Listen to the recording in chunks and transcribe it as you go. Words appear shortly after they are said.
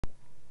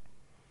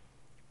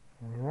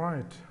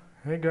Alright,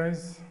 hey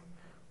guys,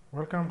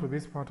 welcome to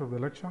this part of the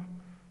lecture.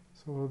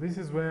 So this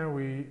is where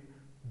we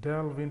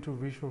delve into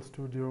Visual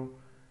Studio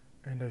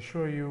and I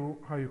show you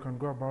how you can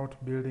go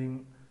about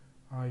building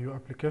your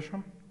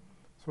application.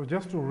 So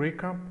just to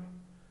recap,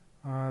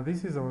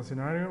 this is our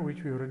scenario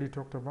which we already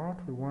talked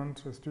about. We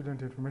want a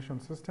student information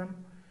system,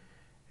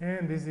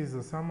 and this is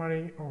a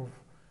summary of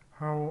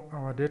how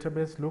our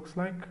database looks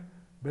like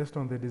based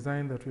on the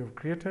design that we have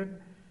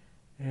created.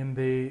 And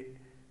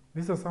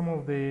these are some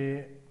of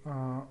the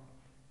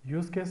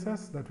use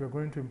cases that we're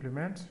going to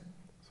implement.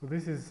 So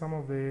this is some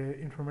of the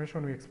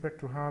information we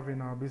expect to have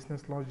in our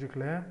business logic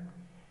layer.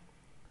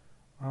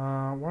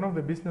 One of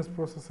the business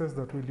processes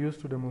that we'll use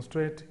to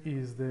demonstrate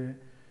is the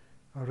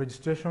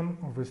registration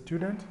of a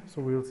student.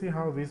 So we'll see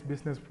how this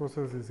business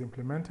process is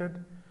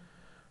implemented.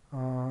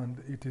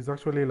 And it is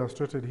actually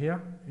illustrated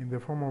here in the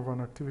form of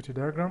an activity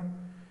diagram.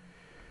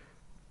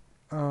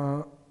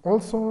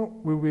 Also,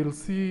 we will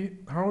see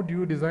how do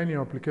you design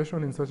your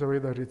application in such a way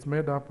that it's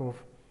made up of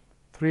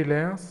 3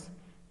 layers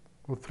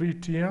or 3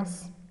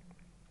 tiers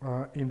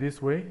in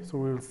this way. So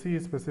we'll see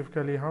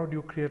specifically how do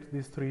you create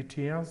these 3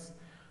 tiers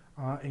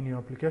in your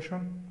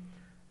application.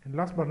 And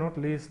last but not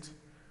least,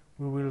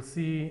 we will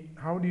see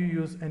how do you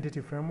use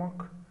Entity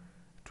Framework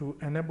to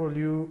enable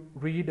you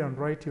read and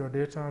write your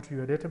data to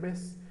your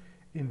database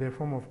in the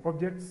form of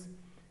objects,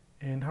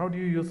 and how do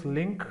you use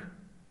LINQ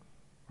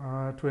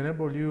to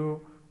enable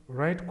you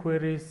write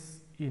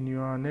queries in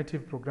your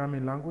native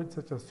programming language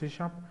such as C#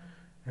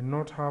 and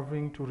not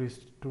having to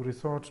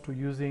resort to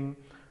using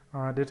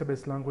a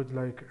database language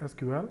like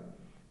SQL.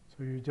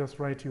 So you just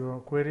write your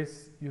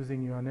queries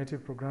using your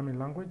native programming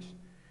language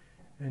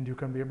and you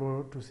can be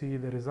able to see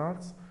the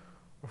results.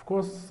 Of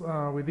course,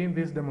 within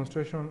this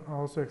demonstration, I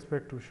also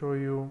expect to show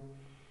you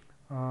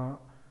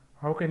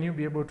how can you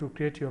be able to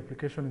create your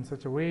application in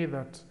such a way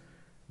that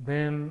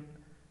then,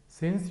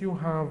 since you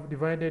have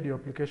divided your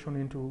application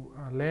into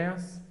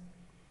layers,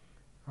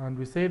 and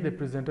we say the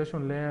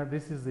presentation layer,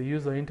 this is the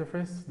user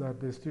interface that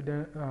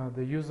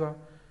the user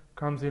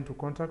comes into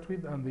contact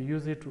with, and they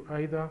use it to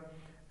either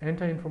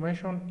enter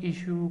information,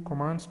 issue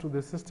commands to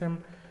the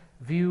system,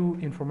 view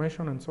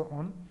information, and so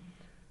on.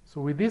 So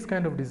with this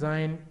kind of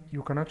design,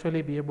 you can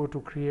actually be able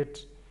to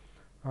create,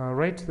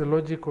 write the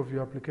logic of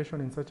your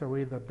application in such a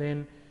way that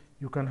then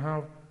you can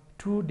have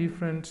 2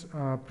 different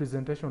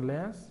presentation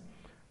layers.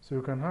 So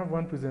you can have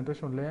one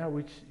presentation layer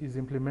which is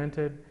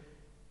implemented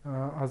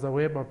as a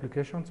web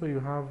application. So you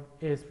have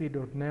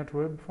ASP.NET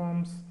Web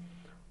Forms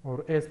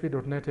or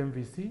ASP.NET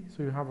MVC.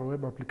 So you have a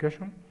web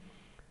application.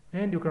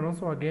 And you can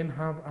also again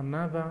have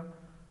another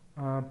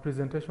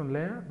presentation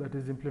layer that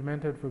is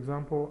implemented, for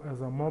example,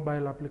 as a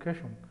mobile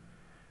application.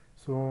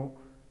 So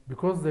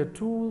because the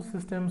 2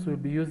 systems will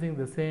be using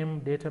the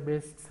same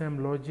database,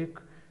 same logic,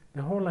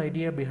 the whole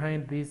idea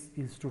behind this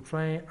is to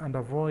try and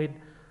avoid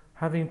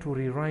having to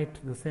rewrite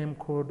the same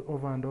code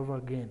over and over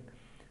again.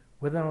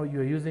 Whether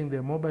you're using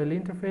the mobile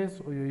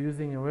interface or you're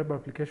using a web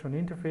application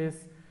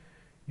interface,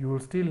 you will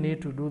still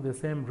need to do the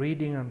same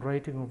reading and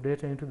writing of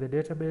data into the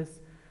database.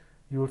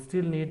 You will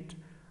still need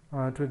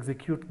to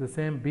execute the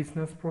same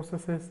business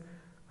processes.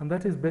 And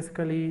that is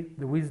basically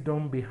the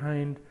wisdom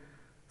behind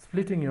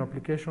splitting your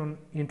application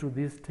into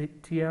these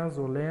tiers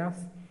or layers,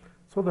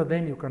 so that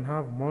then you can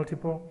have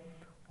multiple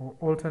or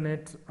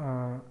alternate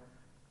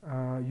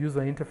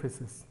user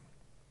interfaces.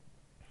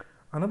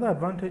 Another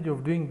advantage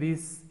of doing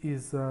this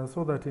is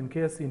so that in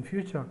case in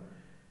future,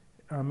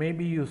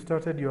 maybe you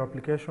started your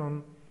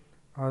application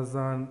as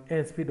an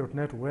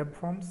ASP.NET Web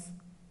Forms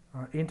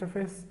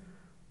interface,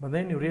 but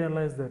then you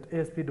realize that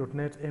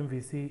ASP.NET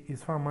MVC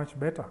is far much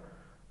better,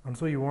 and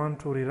so you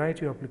want to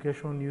rewrite your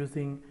application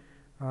using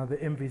the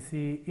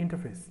MVC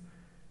interface.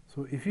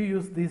 So if you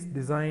use this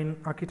design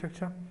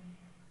architecture,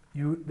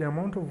 the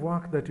amount of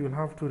work that you'll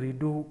have to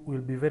redo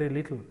will be very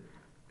little.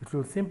 It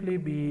will simply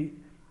be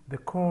the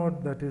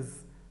code that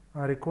is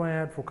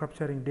required for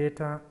capturing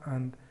data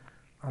and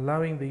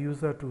allowing the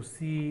user to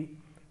see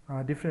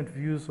different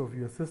views of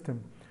your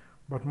system.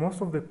 But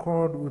most of the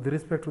code with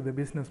respect to the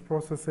business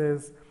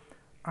processes,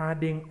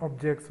 adding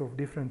objects of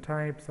different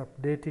types,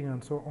 updating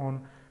and so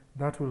on,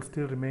 that will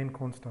still remain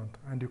constant,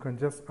 and you can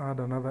just add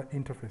another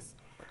interface.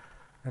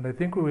 And I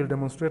think we will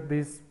demonstrate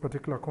this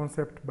particular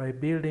concept by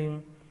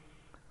building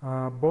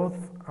both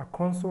a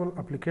console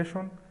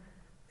application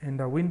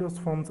and a Windows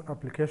Forms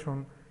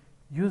application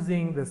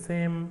using the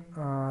same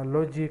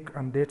logic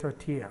and data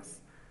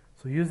tiers.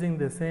 So using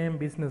the same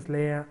business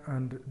layer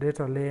and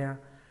data layer,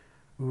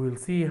 we will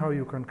see how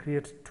you can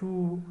create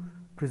 2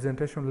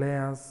 presentation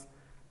layers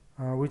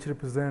which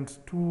represent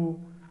 2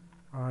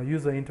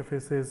 user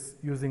interfaces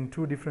using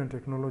 2 different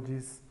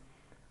technologies,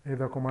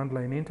 either command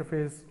line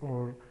interface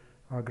or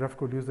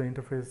graphical user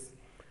interface,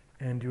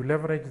 and you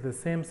leverage the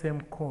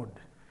same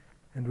code.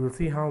 And we'll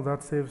see how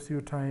that saves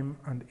you time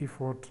and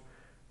effort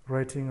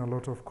writing a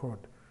lot of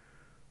code.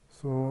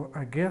 So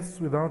I guess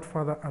without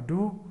further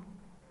ado,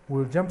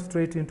 we'll jump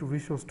straight into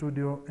Visual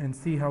Studio and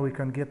see how we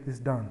can get this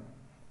done.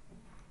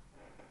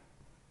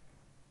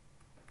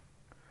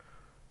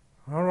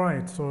 All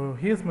right, so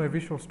here's my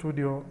Visual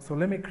Studio. So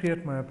let me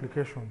create my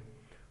application.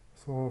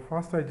 So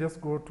first I just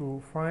go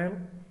to File,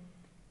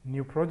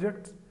 New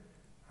Project,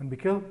 and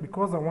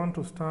because I want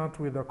to start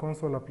with a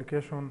console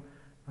application,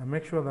 I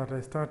make sure that I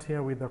start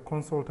here with a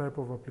console type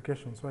of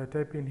application. So I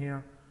type in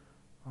here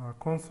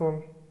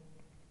console,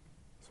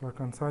 so I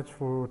can search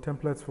for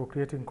templates for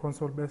creating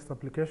console-based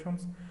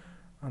applications,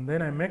 and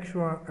then I make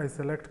sure I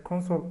select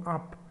console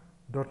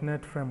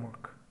app.NET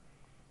framework.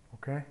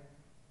 Okay,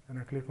 and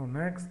I click on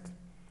next.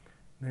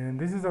 And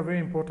this is a very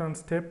important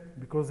step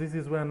because this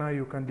is where now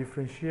you can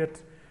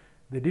differentiate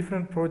the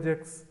different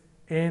projects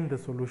and the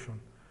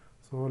solution.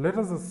 So let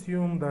us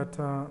assume that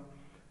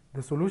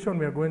the solution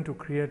we are going to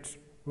create,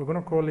 we're going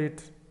to call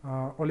it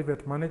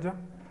Olivet Manager.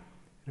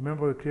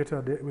 Remember, we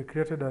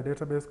created a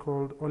database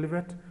called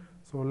Olivet.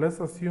 So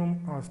let's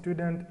assume our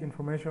student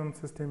information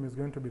system is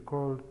going to be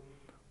called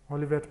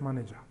Olivet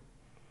Manager.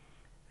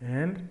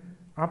 And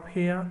up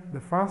here, the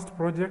first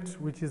project,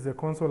 which is the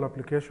console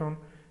application,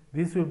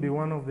 this will be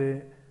one of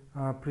the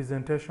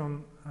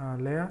presentation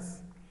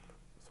layers.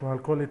 So I'll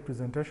call it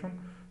presentation.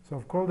 So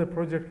I've called the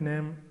project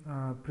name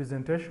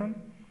presentation,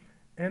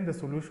 and the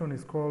solution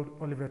is called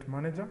Olivet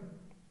Manager.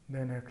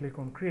 Then I click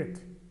on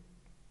create.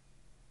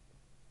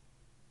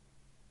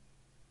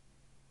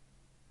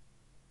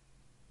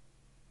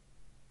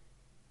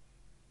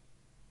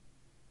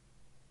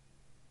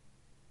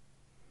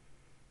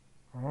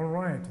 All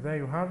right, there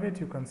you have it.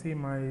 You can see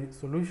my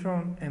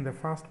solution and the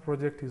first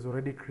project is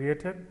already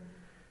created.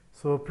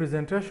 So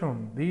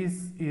presentation,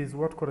 this is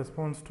what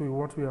corresponds to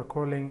what we are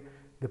calling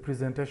the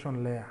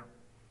presentation layer.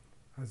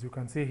 As you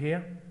can see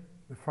here,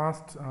 the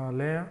first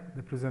layer,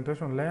 the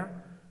presentation layer,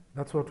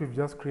 that's what we've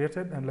just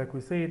created. And like we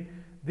said,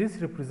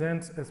 this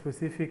represents a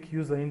specific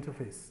user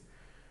interface.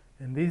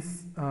 And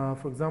this,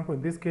 for example,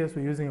 in this case,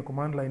 we're using a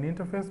command line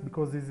interface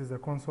because this is a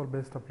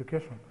console-based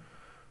application.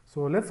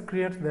 So let's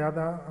create the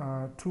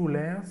other two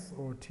layers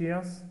or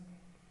tiers.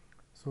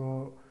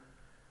 So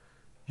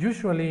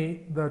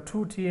usually the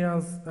two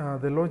tiers,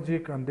 the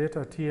logic and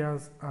data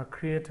tiers, are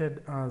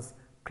created as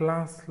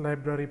class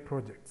library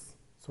projects.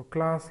 So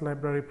class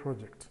library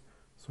project.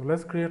 So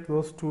let's create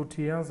those two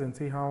tiers and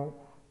see how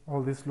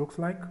all this looks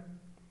like.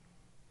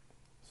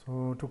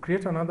 So to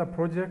create another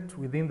project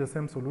within the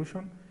same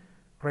solution,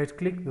 right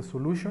click the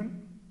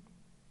solution,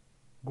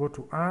 go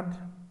to add,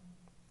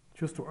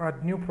 choose to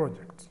add new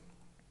project.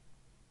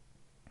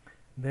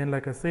 Then,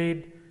 like I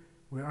said,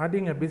 we're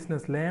adding a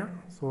business layer,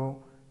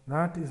 so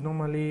that is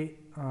normally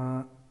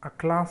a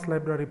class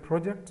library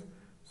project.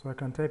 So I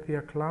can type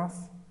here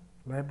class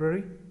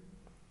library,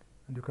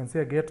 and you can see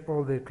I get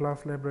all the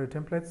class library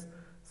templates.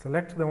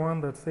 Select the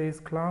one that says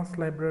class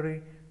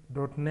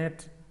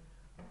library.NET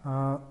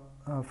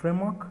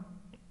framework.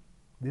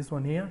 This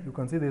one here, you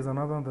can see there's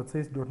another one that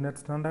says .NET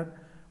standard,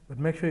 but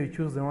make sure you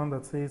choose the one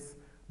that says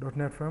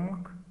 .NET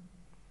framework.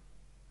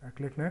 I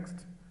click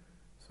next.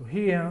 So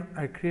here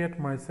I create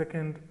my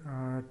second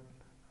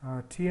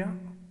tier.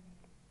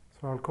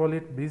 So I'll call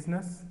it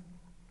business.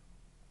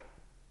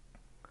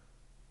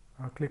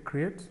 I'll click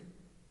create.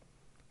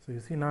 So you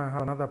see now I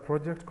have another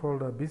project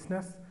called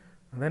business.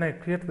 And then I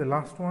create the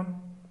last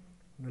one,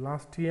 the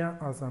last tier,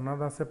 as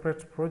another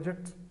separate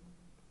project.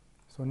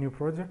 So new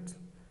project.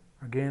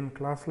 Again,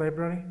 class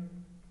library.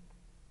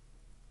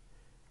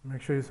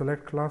 Make sure you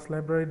select class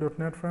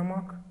library.NET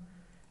framework.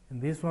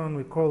 And this one,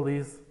 we call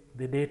this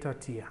the data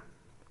tier.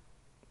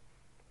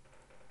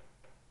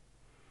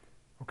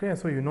 Okay,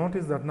 so you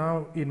notice that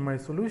now in my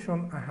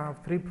solution, I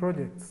have three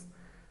projects.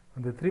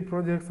 And the three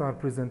projects are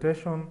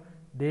presentation,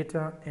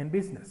 data, and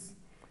business,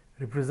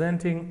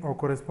 representing or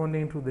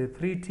corresponding to the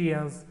three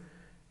tiers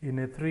in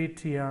a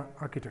three-tier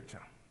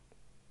architecture.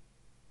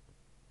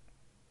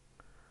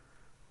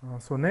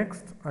 So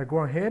next, I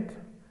go ahead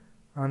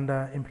and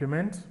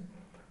implement.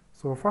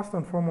 So first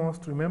and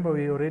foremost, remember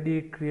we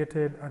already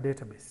created a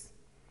database.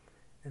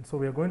 And so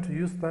we are going to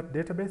use that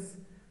database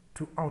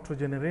to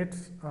auto-generate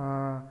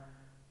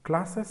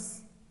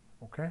classes,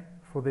 okay,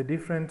 for the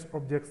different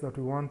objects that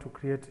we want to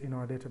create in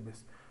our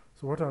database.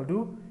 So what I'll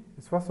do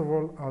is, first of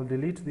all, I'll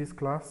delete this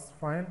class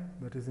file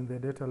that is in the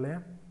data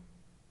layer.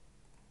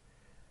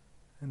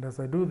 And as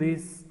I do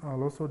this,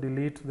 I'll also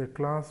delete the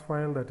class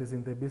file that is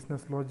in the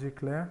business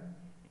logic layer.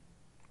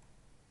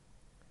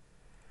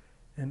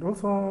 And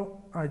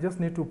also, I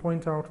just need to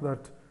point out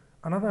that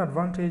another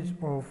advantage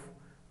of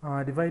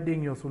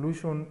dividing your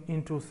solution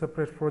into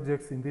separate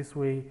projects in this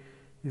way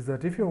is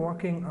that if you're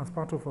working as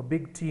part of a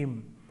big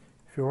team,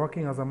 if you're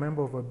working as a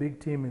member of a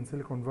big team in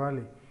Silicon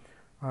Valley,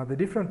 the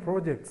different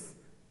projects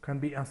can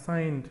be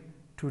assigned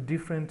to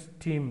different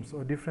teams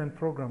or different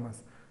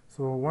programmers.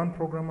 So one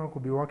programmer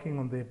could be working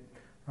on the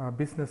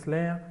business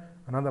layer,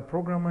 another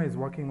programmer is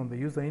working on the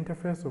user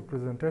interface or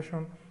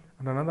presentation,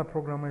 and another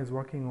programmer is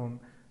working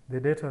on the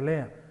data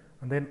layer.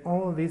 And then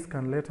all these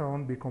can later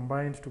on be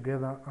combined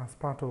together as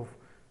part of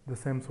the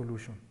same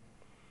solution.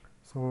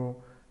 So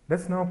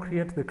let's now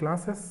create the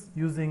classes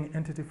using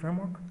Entity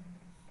Framework.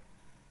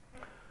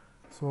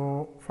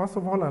 So first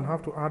of all, I'll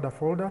have to add a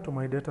folder to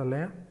my data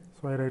layer.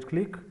 So I right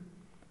click,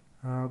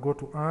 go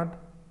to add,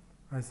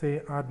 I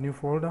say add new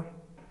folder.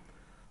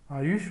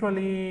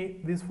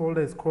 Usually this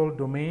folder is called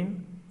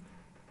domain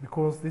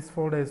because this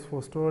folder is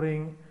for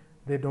storing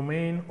the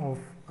domain of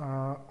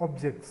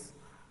objects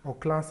or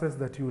classes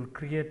that you will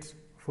create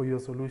for your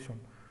solution.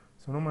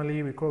 So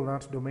normally we call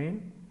that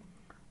domain.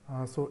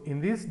 So in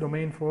this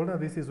domain folder,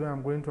 this is where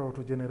I'm going to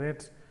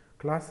auto-generate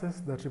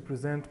classes that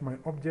represent my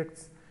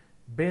objects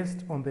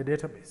based on the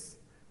database.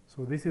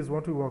 So this is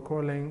what we were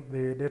calling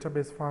the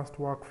database first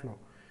workflow,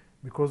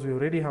 because we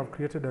already have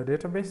created a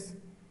database.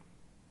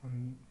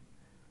 And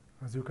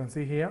as you can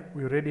see here,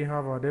 we already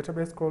have our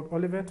database called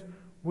Olivet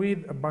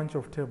with a bunch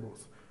of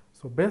tables.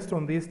 So based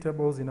on these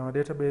tables in our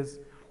database,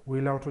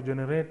 we'll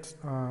auto-generate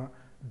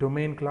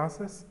domain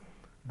classes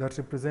that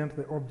represent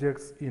the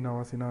objects in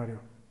our scenario.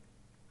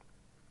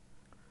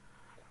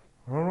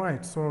 All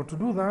right, so to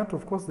do that,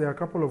 of course, there are a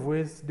couple of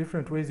ways,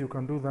 different ways you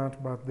can do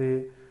that, but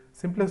the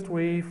simplest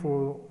way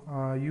for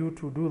you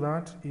to do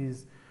that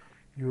is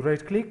you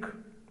right-click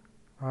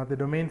the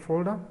domain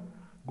folder,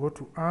 go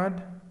to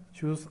Add,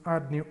 choose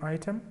Add New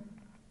Item,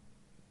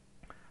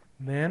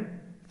 then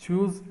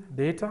choose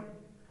Data,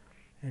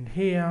 and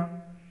here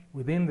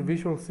within the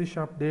Visual C#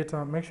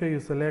 data, make sure you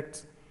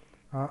select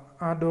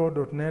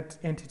Ado.NET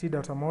Entity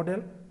Data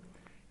Model,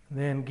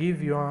 then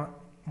give your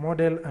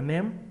model a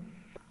name.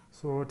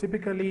 So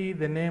typically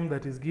the name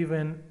that is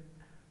given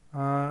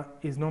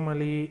is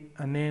normally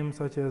a name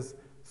such as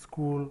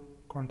school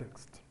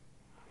context.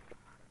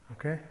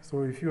 Okay,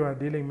 so if you are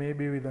dealing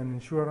maybe with an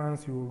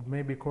insurance, you would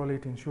maybe call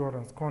it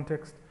insurance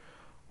context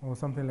or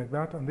something like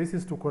that. And this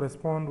is to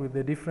correspond with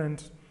the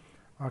different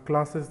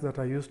classes that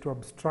are used to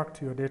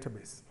abstract your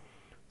database.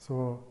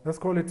 So let's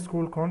call it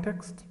school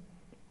context.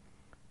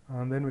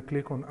 And then we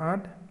click on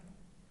Add.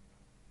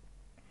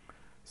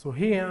 So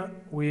here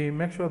we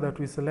make sure that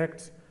we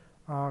select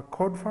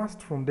Code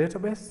First from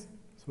database.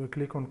 So we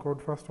click on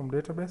Code First from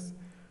database.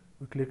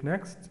 We click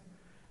Next.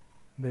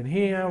 Then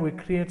here we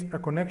create a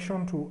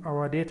connection to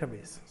our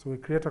database. So we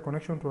create a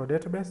connection to our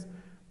database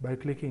by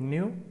clicking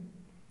New.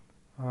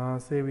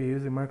 Say we're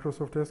using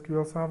Microsoft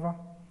SQL Server.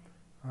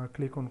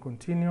 Click on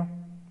Continue.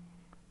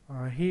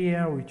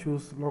 Here we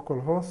choose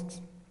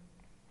localhost.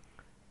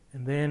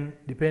 And then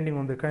depending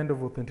on the kind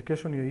of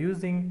authentication you're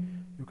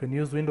using, you can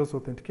use Windows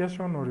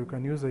authentication or you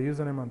can use a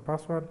username and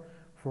password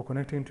for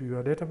connecting to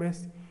your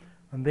database.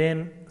 And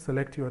then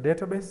select your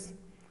database.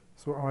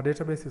 So our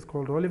database is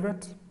called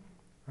Olivet.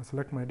 I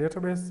select my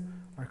database.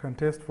 I can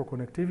test for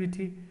connectivity.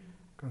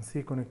 You can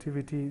see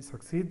connectivity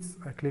succeeds.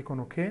 I click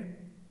on OK.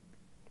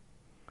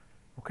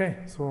 Okay,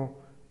 so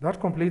that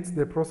completes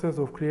the process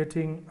of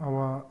creating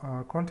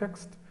our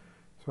context.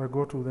 So I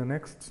go to the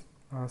next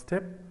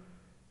step.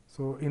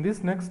 So in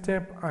this next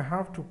step, I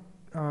have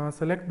to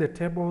select the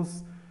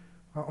tables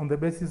on the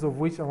basis of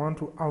which I want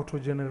to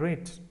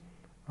auto-generate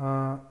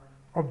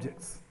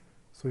objects.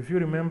 So if you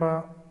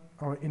remember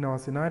in our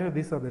scenario,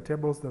 these are the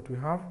tables that we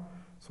have.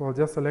 So I'll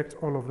just select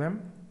all of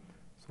them.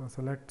 So I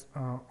select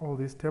all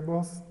these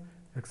tables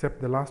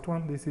except the last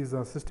one. This is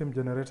a system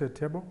generated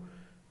table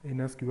in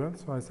SQL.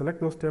 So I select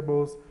those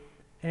tables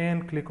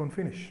and click on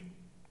Finish.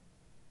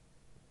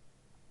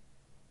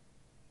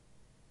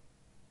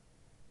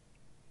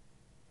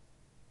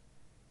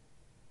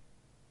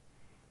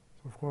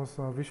 So of course,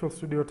 Visual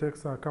Studio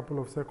takes a couple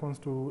of seconds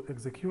to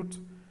execute.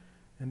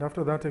 And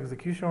after that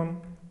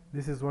execution,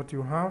 this is what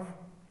you have.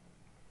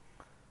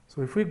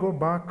 So if we go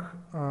back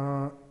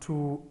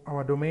to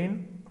our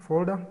domain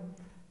folder,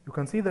 you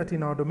can see that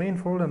in our domain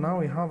folder now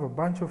we have a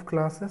bunch of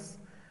classes,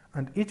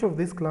 and each of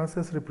these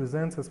classes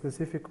represents a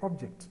specific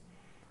object.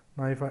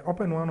 Now if I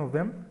open one of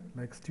them,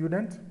 like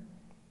student,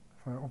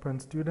 if I open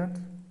student,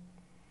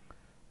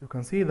 you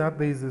can see that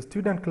there is a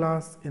student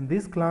class, and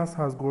this class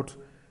has got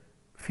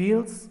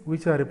fields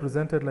which are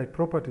represented like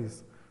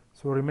properties.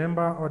 So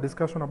remember our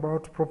discussion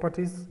about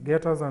properties,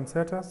 getters and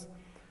setters.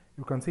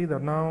 You can see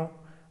that now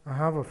I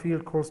have a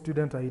field called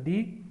student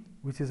ID,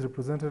 which is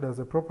represented as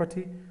a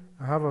property.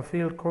 I have a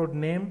field called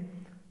name,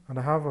 and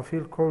I have a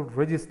field called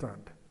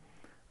registered.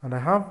 And I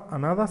have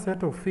another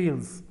set of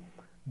fields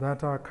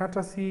that are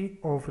courtesy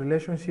of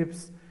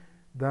relationships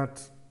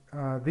that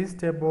this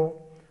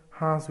table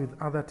has with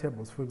other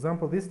tables. For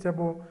example, this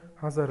table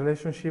has a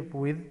relationship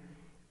with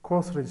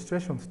course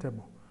registrations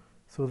table.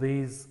 So there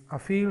is a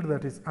field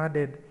that is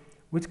added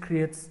which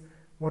creates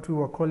what we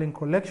were calling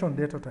collection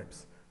data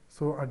types.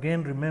 So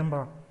again,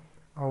 remember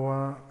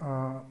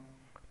our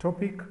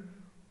topic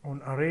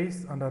on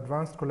arrays and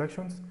advanced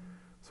collections.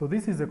 So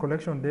this is a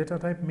collection data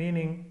type,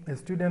 meaning a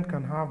student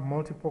can have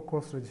multiple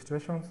course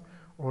registrations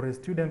or a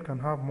student can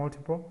have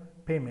multiple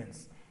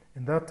payments.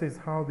 And that is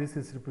how this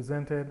is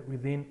represented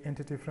within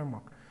Entity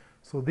Framework.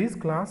 So this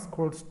class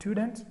called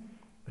student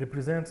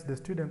represents the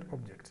student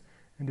object.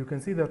 And you can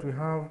see that we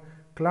have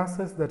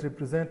classes that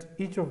represent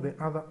each of the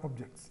other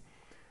objects.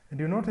 And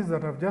you notice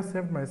that I've just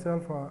saved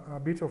myself a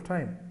bit of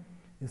time.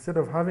 Instead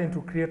of having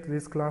to create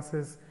these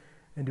classes,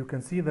 and you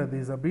can see that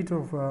there's a bit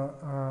of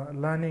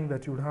learning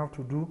that you'll have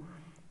to do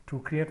to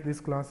create these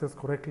classes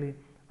correctly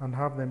and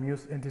have them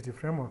use Entity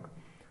Framework.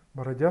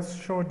 But I just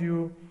showed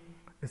you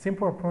a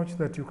simple approach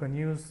that you can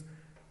use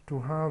to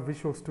have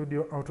Visual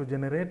Studio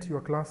auto-generate your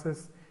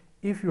classes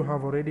if you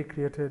have already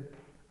created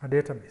a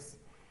database.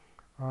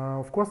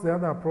 Of course, the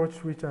other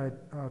approach which I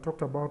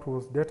talked about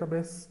was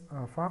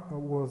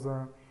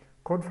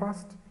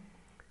CodeFast,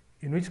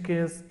 in which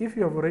case, if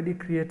you have already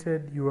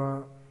created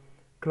your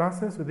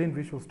classes within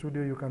Visual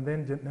Studio, you can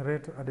then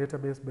generate a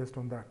database based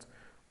on that.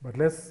 But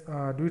let's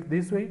do it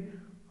this way.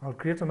 I'll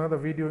create another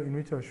video in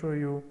which I'll show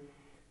you,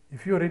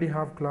 if you already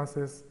have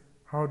classes,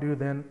 how do you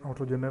then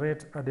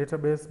auto-generate a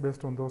database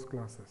based on those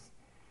classes.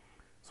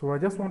 So I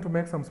just want to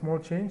make some small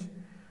change.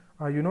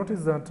 You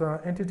notice that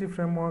Entity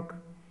Framework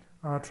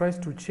tries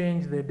to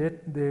change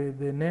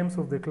the names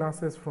of the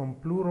classes from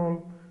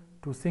plural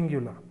to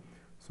singular.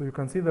 So you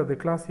can see that the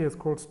class here is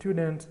called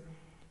student,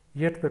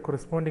 yet the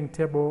corresponding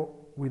table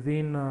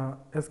within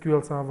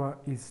SQL Server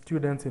is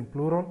students in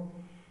plural.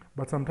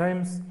 But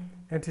sometimes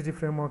Entity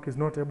Framework is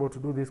not able to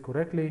do this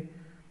correctly.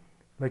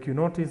 Like you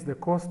notice the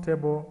course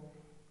table,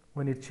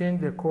 when it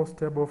changed the course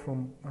table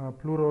from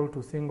plural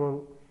to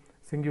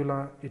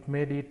singular, it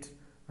made it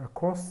a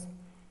course,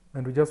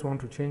 and we just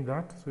want to change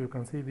that. So you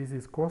can see this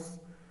is course.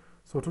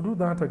 So to do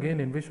that, again,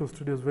 in Visual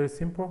Studio is very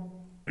simple.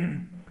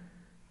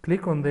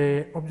 Click on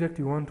the object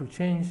you want to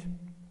change,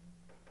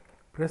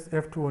 press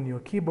F2 on your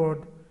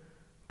keyboard,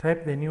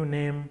 type the new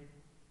name,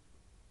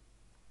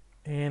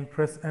 and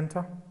press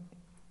enter.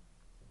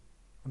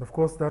 And of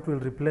course, that will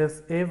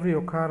replace every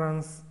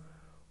occurrence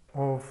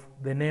of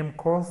the name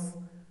course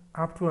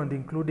up to and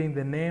including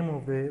the name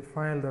of the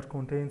file that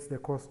contains the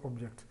course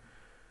object.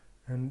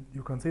 And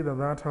you can see that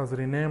that has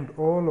renamed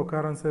all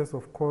occurrences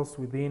of course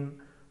within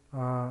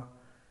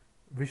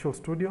Visual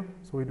Studio,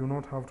 so we do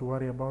not have to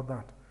worry about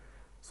that.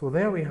 So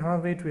there we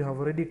have it. We have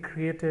already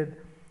created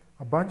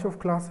a bunch of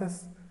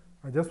classes.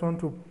 I just want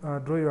to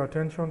draw your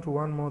attention to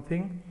one more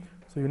thing.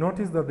 So you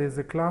notice that there's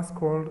a class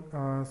called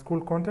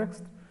School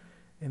Context,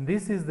 and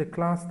this is the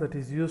class that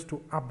is used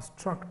to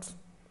abstract.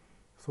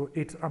 So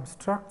it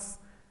abstracts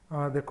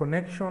the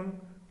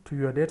connection to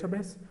your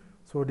database.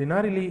 So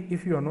ordinarily,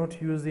 if you are not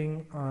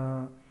using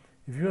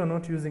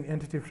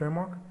Entity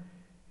Framework,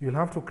 you'll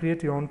have to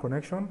create your own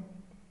connection.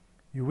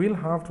 You will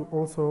have to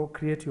also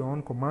create your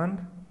own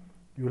command.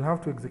 You will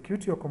have to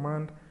execute your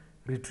command,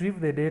 retrieve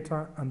the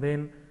data, and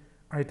then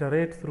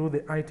iterate through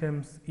the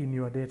items in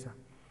your data.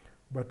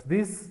 But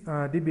this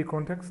DB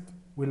context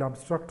will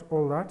abstract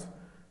all that,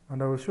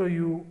 and I will show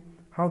you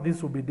how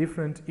this will be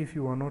different if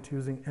you are not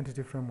using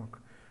Entity Framework.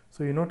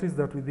 So you notice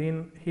that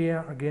within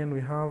here, again,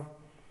 we have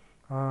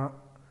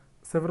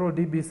several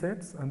DB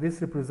sets, and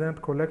these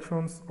represent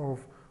collections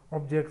of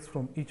objects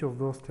from each of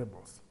those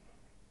tables.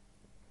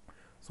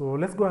 So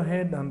let's go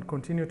ahead and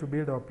continue to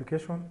build our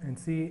application and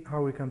see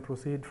how we can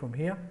proceed from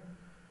here.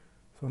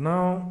 So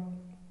now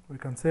we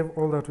can save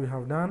all that we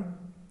have done,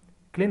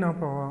 clean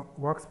up our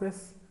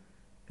workspace,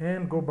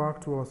 and go back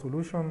to our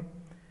solution.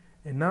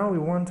 And now we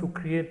want to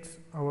create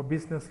our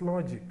business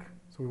logic.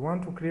 So we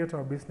want to create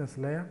our business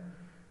layer.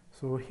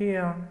 So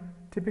here,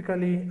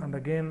 typically, and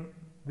again,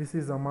 this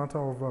is a matter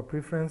of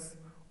preference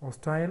or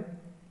style,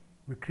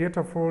 we create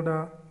a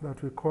folder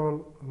that we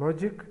call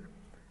logic.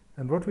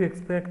 And what we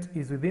expect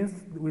is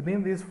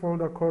within this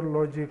folder called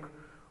logic,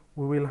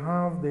 we will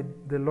have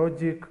the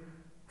logic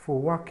for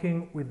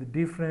working with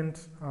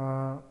different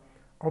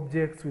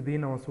objects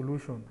within our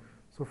solution.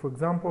 So for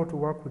example, to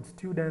work with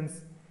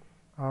students,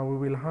 we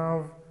will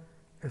have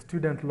a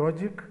student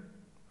logic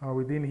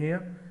within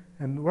here.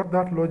 And what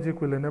that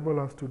logic will enable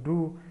us to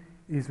do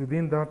is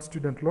within that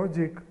student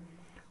logic,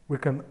 we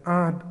can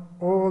add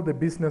all the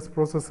business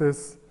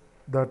processes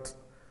that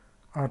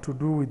are to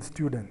do with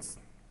students.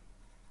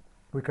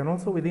 We can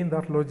also, within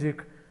that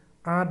logic,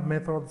 add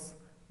methods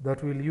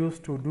that we'll use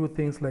to do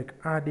things like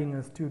adding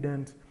a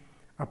student,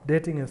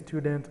 updating a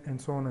student, and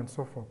so on and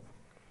so forth.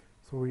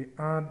 So we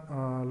add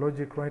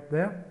logic right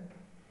there.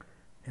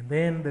 And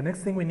then the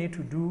next thing we need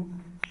to do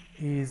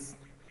is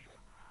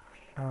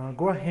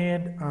go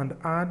ahead and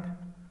add.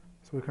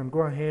 So we can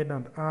go ahead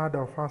and add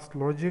our first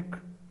logic.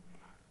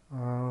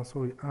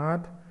 So we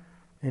add,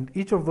 and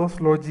each of those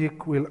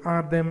logic, we'll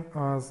add them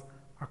as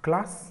a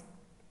class.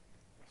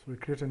 So we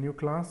create a new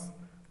class,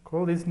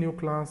 call this new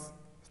class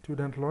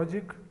student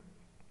logic.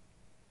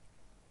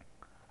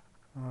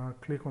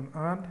 Click on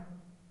add.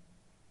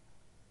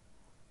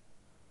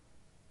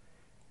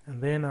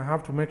 And then I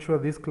have to make sure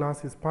this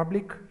class is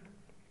public.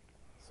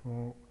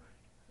 So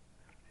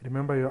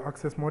remember your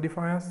access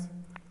modifiers.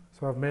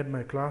 So I've made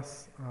my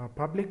class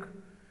public.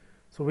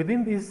 So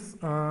within this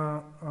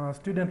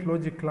student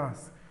logic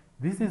class,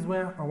 this is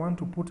where I want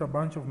to put a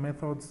bunch of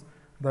methods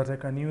that I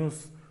can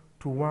use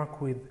to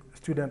work with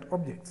student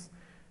objects.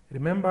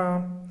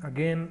 Remember,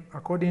 again,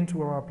 according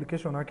to our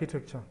application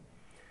architecture,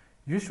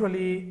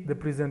 usually the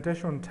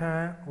presentation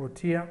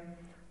tier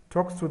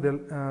talks to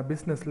the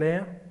business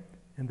layer,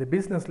 and the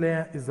business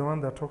layer is the one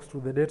that talks to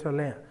the data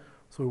layer.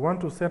 So we want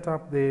to set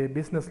up the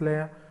business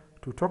layer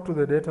to talk to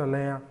the data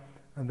layer,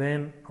 and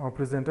then our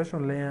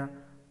presentation layer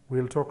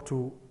will talk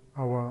to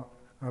our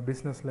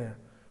business layer.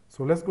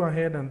 So let's go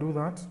ahead and do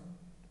that.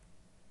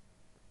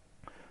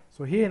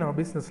 So here in our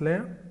business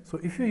layer, so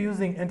if you're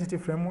using Entity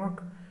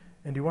Framework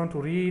and you want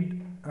to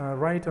read,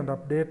 write and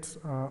update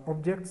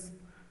objects,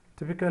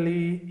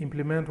 typically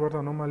implement what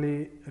are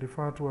normally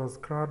referred to as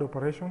CRUD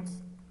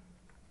operations,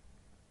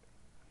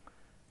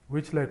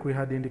 which, like we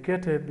had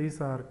indicated,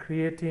 these are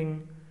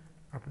creating,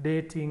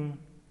 updating,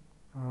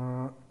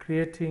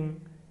 creating,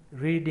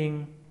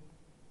 reading,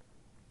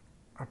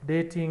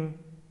 updating,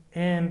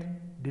 and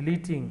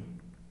deleting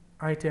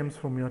items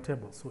from your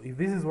table. So if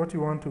this is what you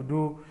want to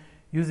do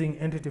using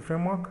Entity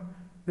Framework,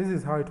 this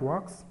is how it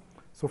works.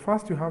 So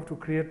first you have to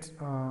create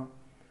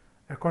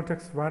a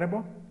context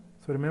variable.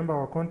 So remember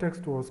our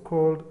context was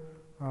called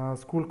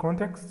school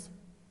context.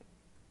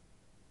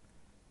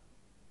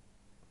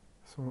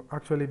 So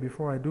actually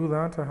before I do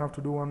that, I have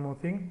to do one more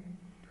thing.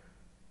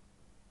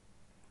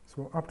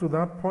 So up to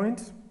that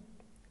point,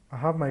 I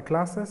have my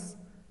classes,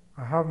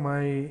 I have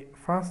my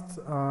first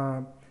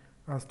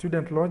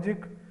student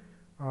logic.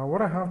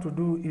 What I have to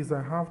do is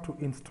I have to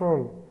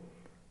install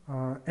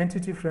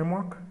Entity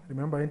Framework.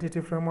 Remember Entity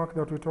Framework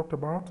that we talked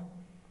about?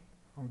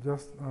 I'll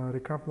just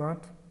recap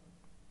that.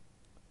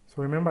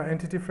 So remember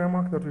Entity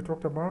Framework that we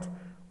talked about?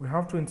 We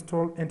have to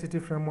install Entity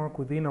Framework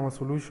within our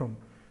solution.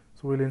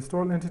 So we'll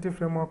install Entity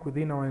Framework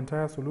within our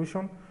entire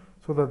solution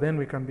so that then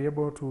we can be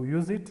able to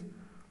use it.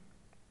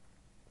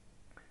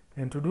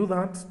 And to do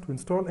that, to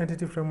install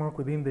Entity Framework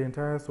within the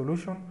entire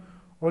solution,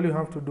 all you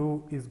have to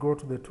do is go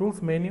to the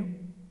Tools menu,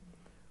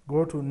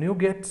 go to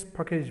NuGet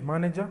Package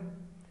Manager,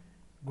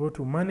 go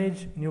to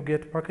Manage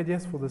NuGet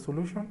Packages for the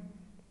solution.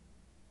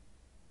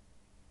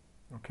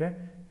 Okay,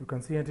 you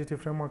can see Entity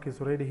Framework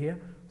is already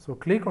here. So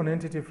click on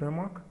Entity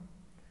Framework,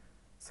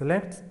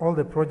 select all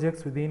the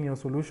projects within your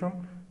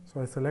solution.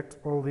 So I select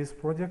all these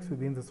projects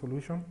within the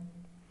solution.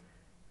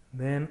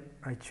 Then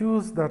I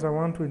choose that I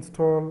want to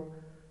install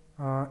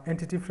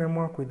Entity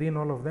Framework within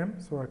all of them.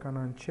 So I can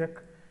uncheck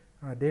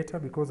data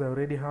because I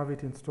already have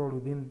it installed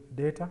within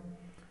data.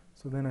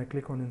 So then I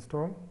click on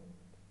install.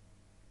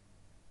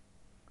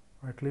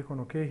 I click on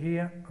OK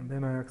here and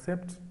then I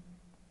accept.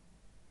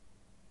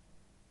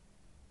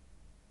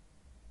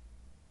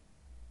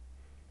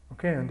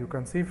 Okay, and you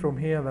can see from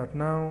here that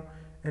now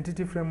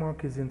Entity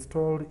Framework is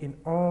installed in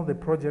all the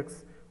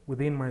projects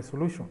within my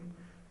solution.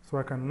 So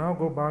I can now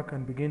go back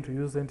and begin to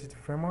use Entity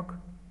Framework.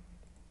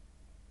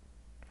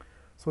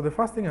 So the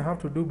first thing I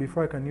have to do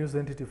before I can use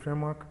Entity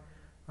Framework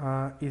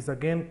is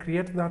again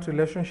create that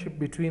relationship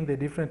between the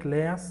different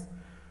layers.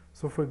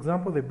 So for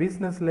example, the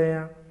business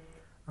layer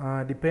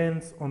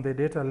depends on the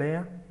data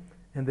layer,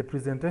 and the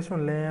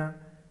presentation layer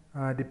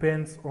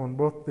depends on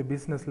both the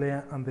business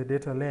layer and the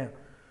data layer.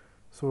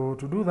 So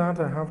to do that,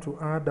 I have to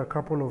add a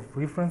couple of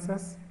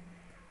references.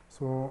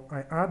 So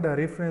I add a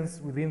reference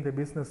within the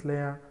business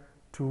layer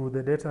to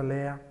the data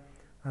layer,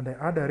 and I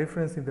add a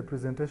reference in the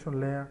presentation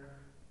layer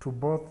to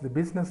both the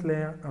business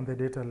layer and the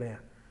data layer.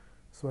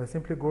 So I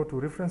simply go to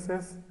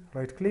References,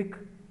 right click,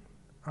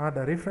 add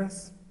a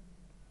reference,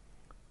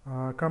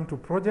 come to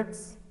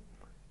Projects,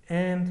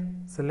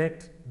 and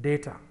select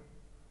Data.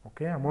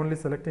 Okay, I'm only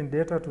selecting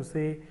data to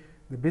say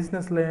the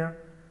business layer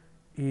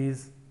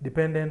is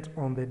dependent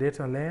on the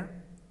data layer.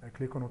 I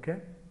click on OK.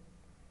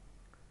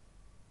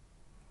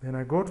 Then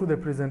I go to the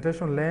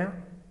presentation layer,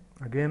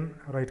 again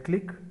right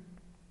click,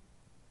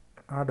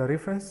 add a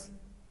reference,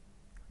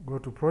 go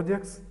to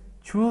Projects,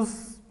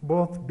 choose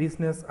both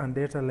business and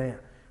data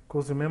layer,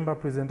 because remember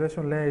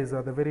presentation layer is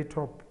at the very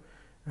top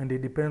and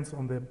it depends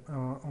on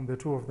the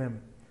two of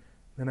them.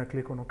 Then I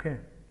click on OK.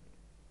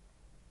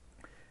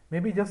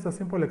 Maybe just a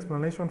simple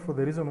explanation for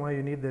the reason why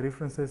you need the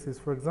references is,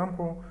 for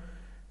example,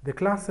 the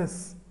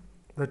classes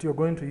that you're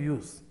going to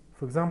use.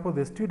 For example,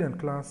 the student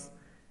class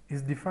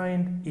is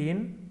defined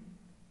in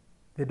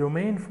the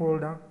domain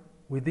folder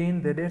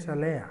within the data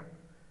layer.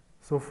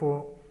 So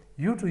for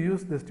you to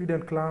use the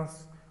student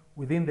class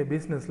within the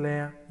business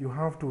layer, you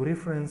have to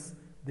reference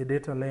the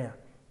data layer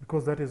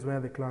because that is where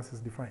the class is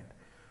defined.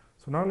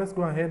 So now let's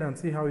go ahead and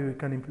see how you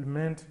can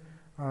implement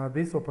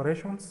these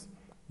operations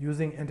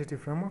using Entity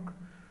Framework.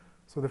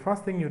 So the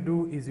first thing you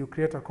do is you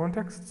create a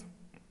context.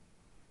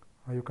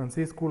 You can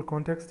see school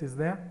context is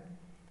there.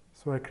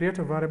 So I create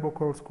a variable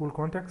called school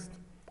context.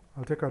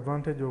 I'll take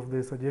advantage of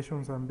the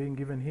suggestions I'm being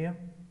given here.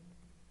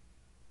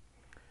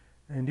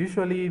 And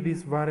usually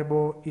this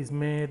variable is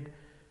made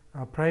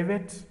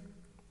private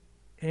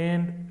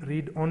and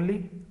read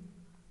only.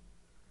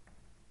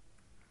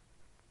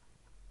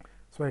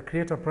 So I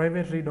create a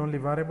private read only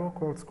variable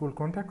called school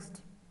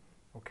context.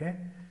 Okay.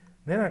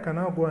 Then I can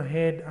now go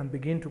ahead and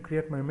begin to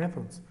create my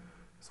methods.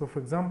 So for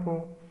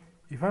example,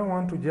 if I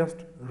want to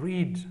just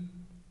read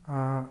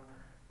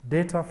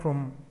data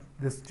from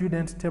the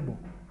student table,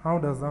 how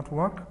does that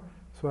work?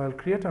 So I'll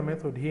create a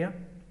method here.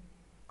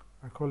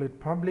 I call it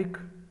public.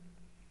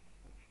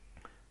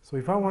 So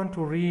if I want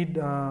to read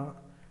all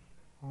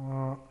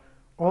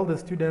the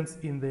students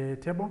in the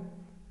table,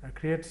 I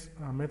create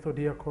a method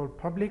here called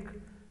public.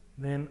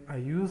 Then I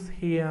use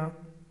here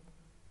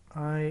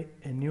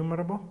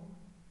IEnumerable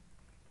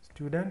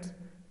student.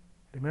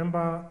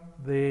 Remember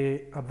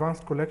the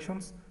advanced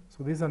collections.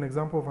 So this is an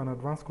example of an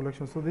advanced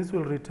collection. So this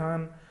will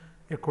return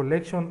a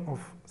collection of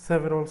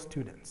several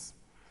students.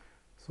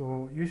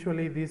 So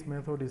usually this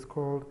method is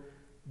called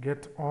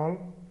getAll,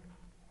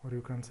 or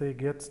you can say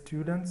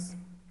getStudents.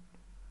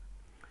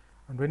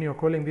 And when you're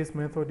calling this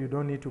method, you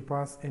don't need to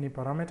pass any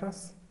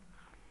parameters.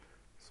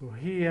 So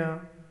here,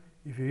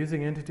 if you're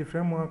using Entity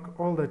Framework,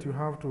 all that you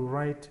have to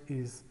write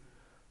is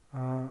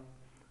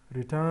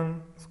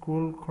return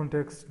school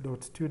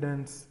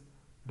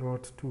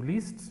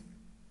context.students.toList,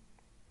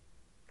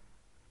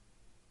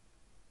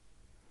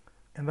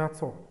 and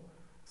that's all.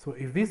 So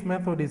if this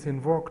method is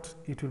invoked,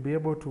 it will be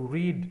able to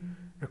read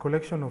a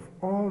collection of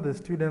all the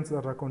students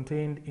that are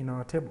contained in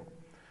our table.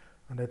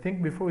 And I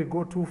think before we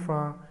go too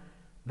far,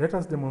 let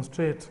us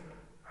demonstrate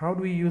how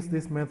do we use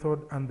this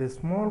method and the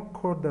small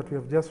code that we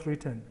have just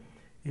written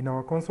in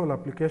our console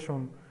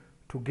application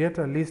to get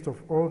a list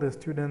of all the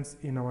students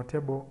in our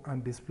table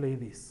and display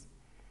this.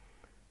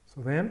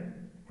 So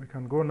then we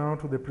can go now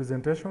to the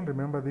presentation.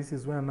 Remember, this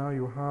is where now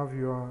you have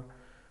your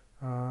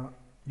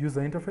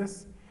user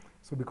interface.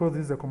 So because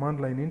this is a command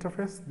line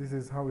interface, this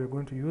is how we're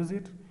going to use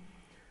it.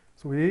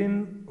 So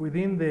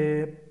within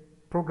the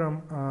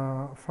program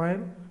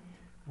file,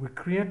 we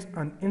create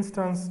an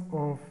instance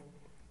of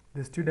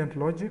the student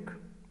logic.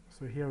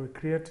 So here we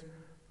create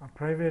a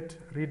private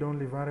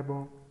read-only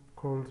variable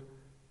called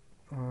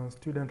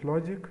student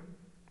logic.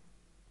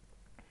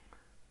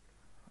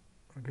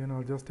 Again,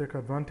 I'll just take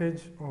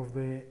advantage of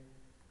the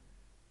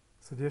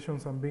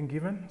suggestions I'm being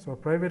given. So a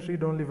private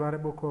read-only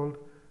variable called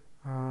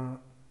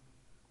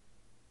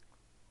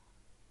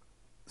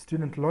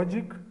student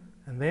logic,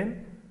 and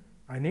then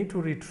I need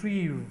to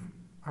retrieve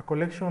a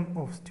collection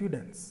of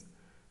students.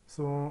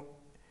 So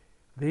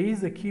there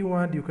is a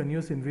keyword you can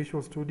use in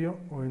Visual Studio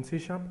or in C#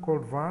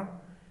 called var,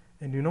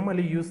 and you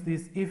normally use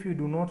this if you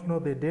do not know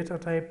the data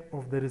type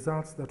of the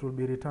results that will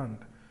be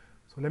returned.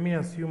 So let me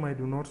assume I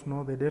do not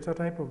know the data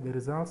type of the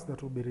results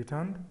that will be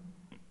returned.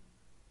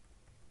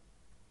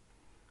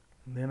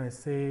 And then I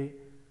say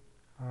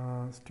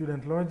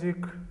student logic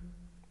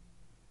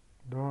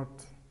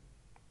dot.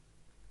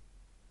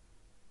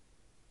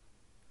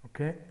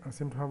 Okay, I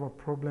seem to have a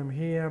problem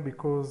here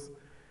because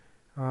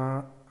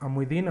I'm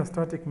within a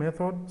static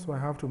method, so I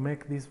have to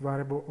make this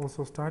variable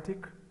also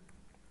static.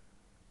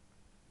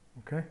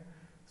 Okay,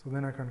 so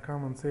then I can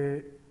come and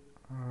say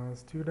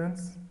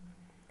students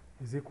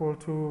is equal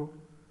to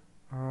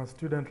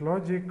student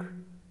logic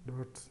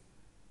dot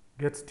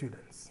get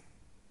students.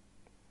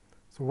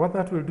 So what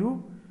that will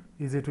do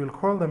is it will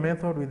call the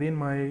method within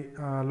my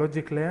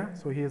logic layer.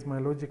 So here's my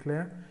logic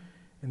layer,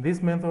 and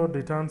this method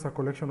returns a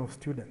collection of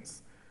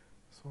students.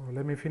 So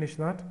let me finish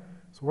that.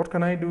 So what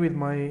can I do with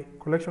my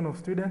collection of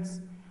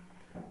students?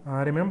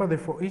 Remember the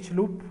for each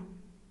loop.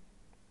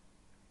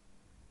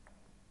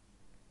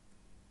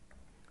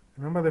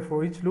 Remember the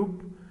for each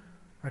loop.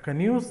 I can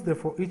use the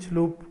for each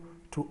loop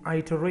to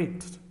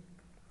iterate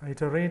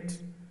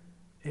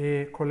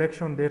a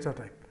collection data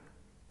type.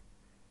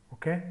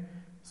 Okay?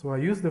 So I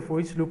use the for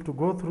each loop to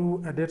go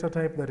through a data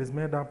type that is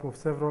made up of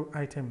several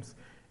items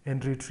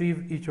and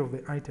retrieve each of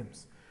the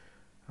items.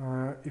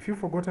 If you've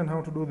forgotten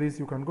how to do this,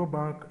 you can go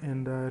back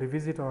and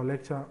revisit our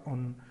lecture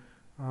on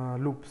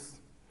loops.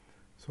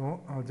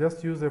 So I'll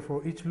just use a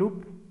for each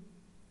loop.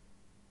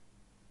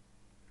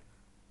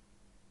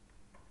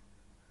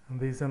 And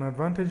there's an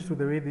advantage to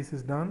the way this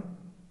is done.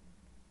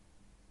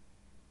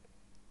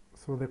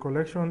 So the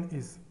collection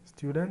is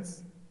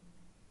students.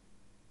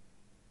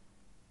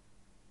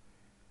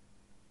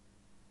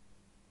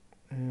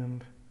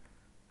 And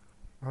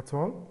that's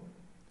all.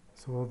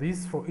 So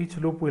this for each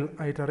loop will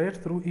iterate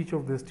through each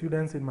of the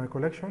students in my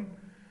collection.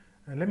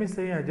 And let me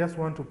say I just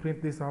want to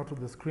print this out to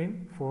the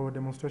screen for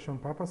demonstration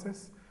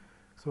purposes.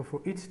 So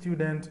for each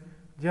student,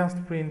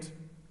 just print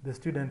the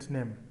student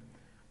name.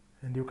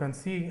 And you can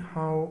see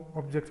how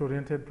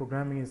object-oriented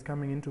programming is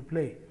coming into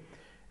play.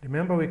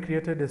 Remember, we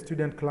created a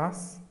student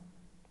class.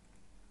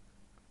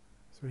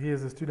 So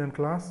here's a student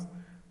class.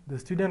 The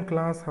student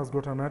class has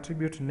got an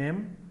attribute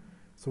name.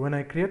 So when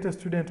I create a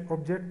student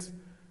object,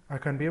 I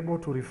can be able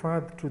to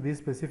refer to this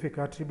specific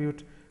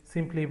attribute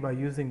simply by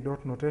using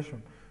dot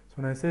notation. So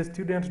when I say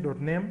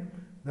student.name,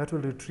 that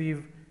will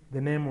retrieve the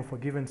name of a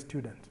given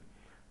student.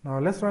 Now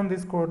let's run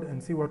this code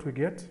and see what we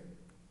get.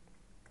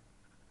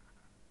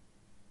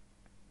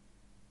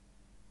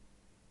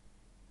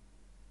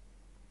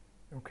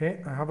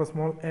 Okay, I have a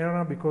small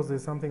error because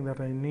there's something that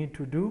I need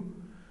to do.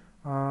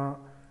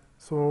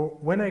 So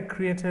when I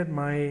created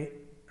my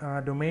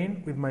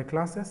domain with my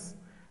classes,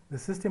 the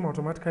system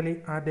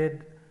automatically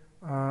added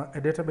a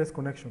database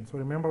connection. So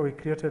remember, we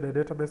created a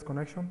database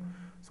connection.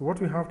 So what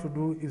we have to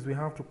do is we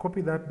have to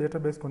copy that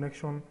database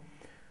connection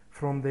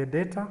from the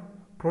data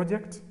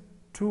project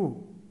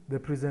to the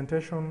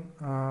presentation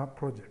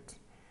project.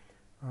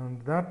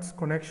 And that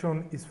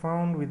connection is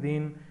found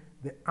within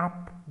the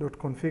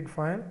app.config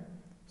file.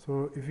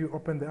 So if you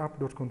open the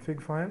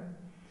app.config file,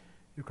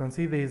 you can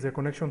see there is a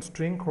connection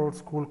string called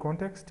school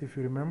context, if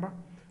you remember.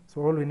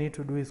 So all we need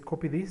to do is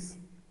copy this.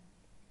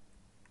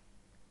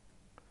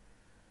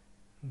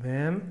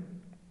 Then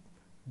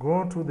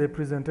go to the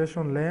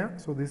presentation layer.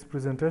 So this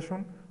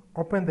presentation,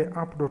 open the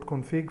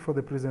app.config for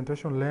the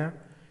presentation layer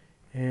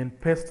and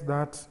paste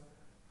that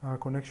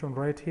connection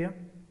right here.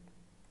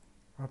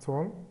 That's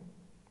all.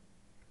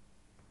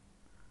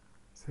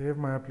 Save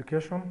my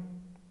application,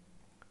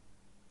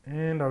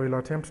 and I will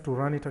attempt to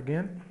run it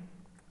again.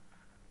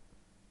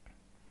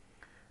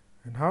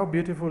 And how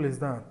beautiful is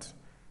that?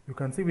 You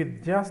can see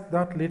with just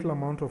that little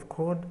amount of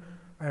code,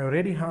 I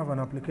already have an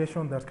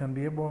application that can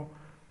be able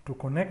to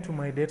connect to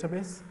my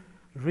database,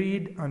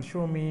 read and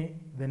show me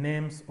the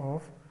names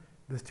of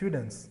the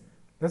students.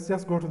 Let's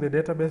just go to the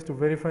database to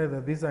verify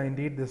that these are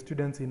indeed the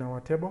students in our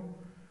table.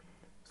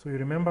 So you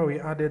remember we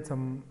added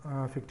some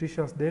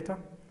fictitious data.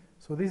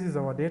 So this is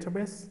our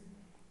database.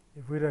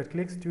 If we right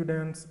click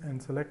students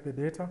and select the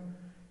data,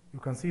 you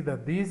can see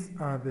that these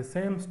are the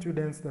same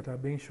students that are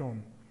being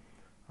shown.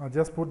 I'll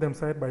just put them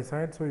side by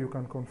side so you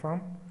can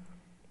confirm.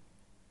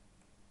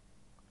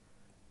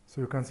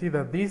 So you can see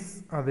that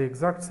these are the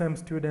exact same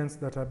students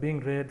that are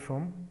being read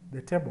from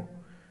the table.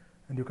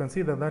 And you can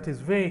see that that is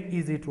very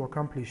easy to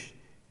accomplish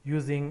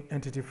using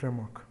Entity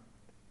Framework.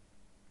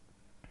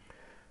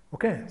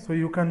 Okay, so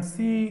you can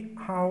see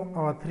how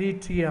our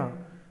three-tier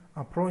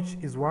approach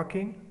is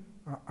working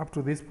up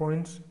to this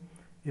point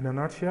in a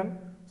nutshell.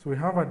 So we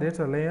have a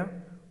data layer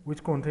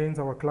which contains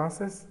our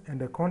classes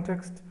and a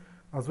context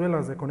as well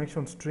as a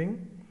connection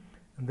string.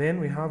 And then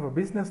we have a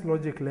business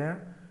logic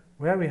layer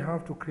where we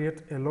have to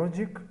create a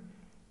logic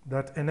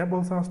that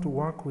enables us to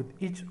work with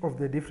each of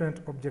the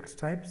different object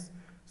types.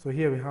 So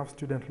here we have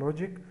student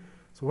logic.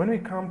 So when we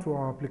come to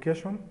our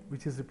application,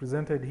 which is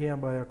represented here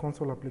by a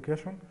console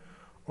application,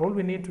 all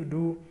we need to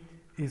do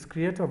is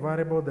create a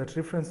variable that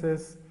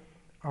references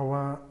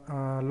our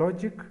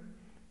logic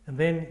and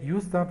then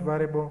use that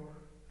variable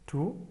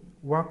to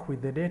work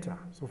with the data.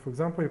 So for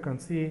example, you can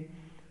see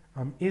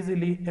I'm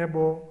easily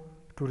able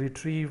to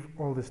retrieve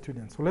all the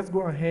students. So let's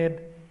go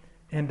ahead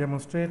and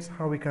demonstrate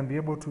how we can be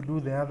able to do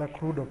the other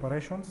CRUD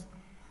operations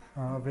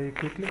very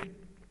quickly.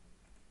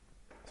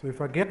 So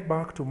if I get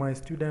back to my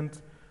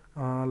student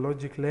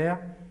logic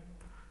layer,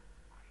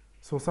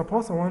 so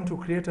suppose I want to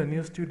create a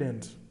new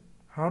student.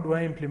 How do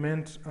I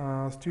implement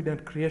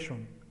student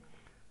creation?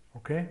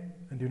 Okay,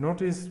 and you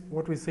notice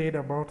what we said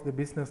about the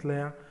business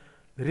layer.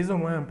 The reason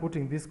why I'm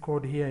putting this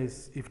code here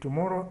is if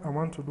tomorrow I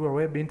want to do a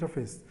web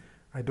interface,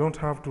 I don't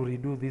have to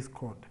redo this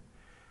code.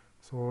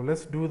 So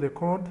let's do the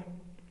code.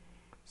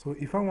 So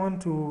if I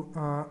want to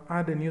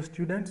add a new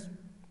student,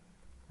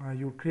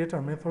 you create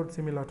a method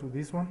similar to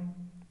this one.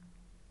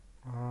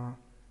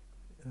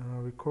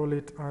 We call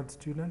it add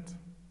student.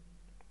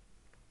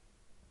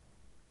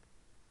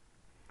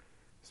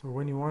 So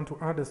when you want to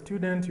add a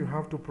student, you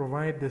have to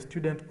provide the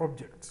student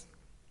object.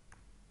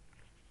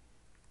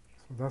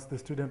 So that's the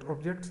student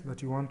object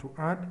that you want to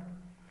add.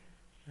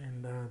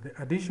 And the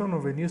addition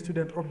of a new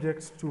student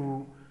object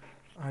to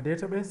a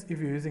database, if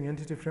you're using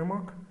Entity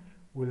Framework,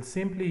 will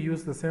simply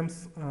use the same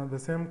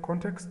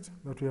context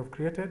that we have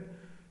created.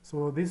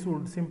 So this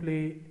would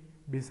simply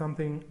be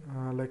something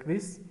like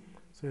this.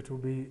 So it will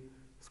be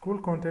school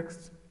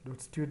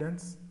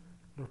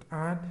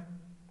context.students.add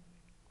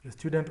the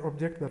student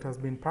object that has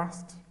been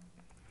passed,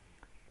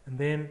 and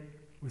then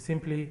we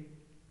simply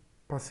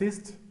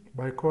persist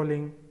by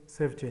calling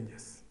save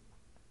changes.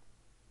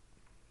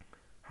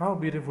 How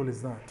beautiful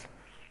is that?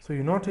 So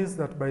you notice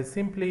that by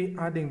simply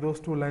adding those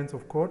two lines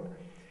of code,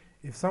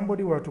 if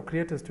somebody were to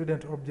create a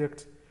student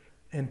object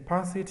and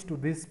pass it to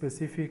this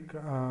specific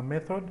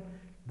method,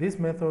 this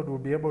method will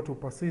be able to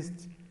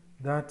persist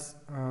that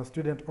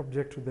student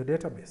object to the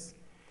database.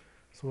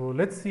 So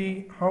let's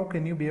see how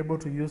can you be able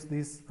to use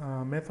this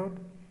method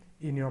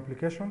in your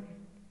application.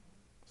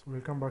 So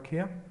we'll come back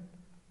here.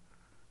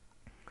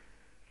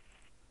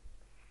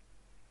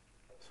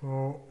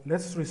 So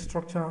let's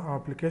restructure our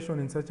application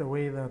in such a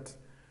way that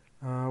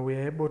we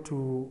are able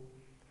to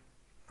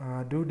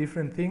do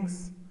different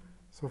things.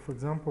 So for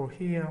example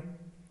here,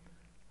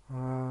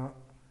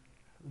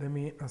 let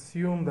me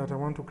assume that I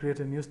want to create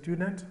a new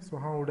student. So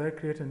how would I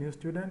create a new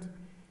student?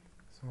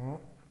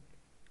 So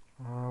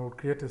I'll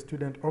create a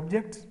student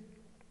object.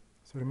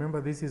 So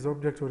remember, this is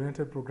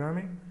object-oriented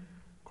programming.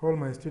 Call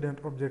my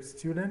student object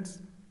student,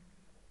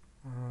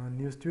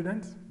 new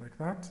student, like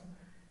that.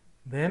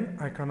 Then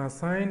I can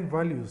assign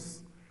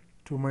values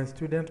to my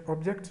student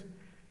object.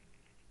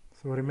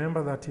 So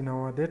remember that in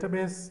our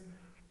database,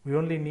 we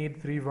only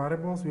need 3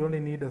 variables. We only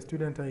need a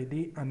student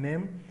ID, a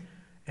name,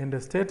 and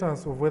the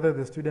status of whether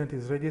the student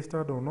is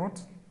registered or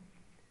not.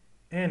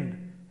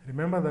 And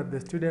remember that the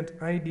student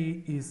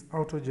ID is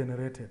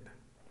auto-generated.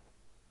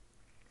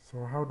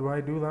 So how do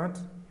I do that?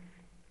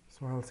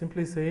 So I'll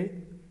simply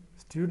say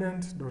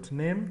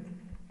student.name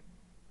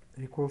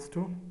equals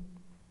to,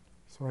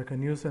 so I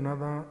can use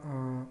another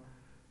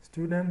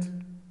student,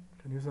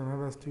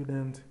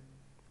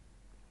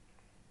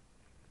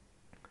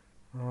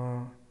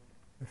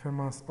 the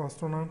famous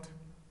astronaut,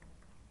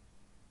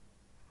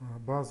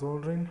 Buzz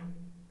Aldrin.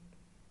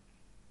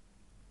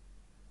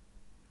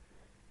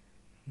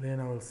 Then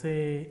I will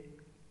say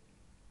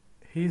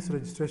his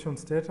registration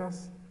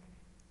status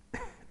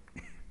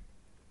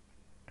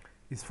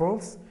is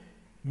false,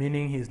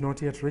 meaning he is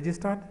not yet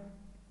registered.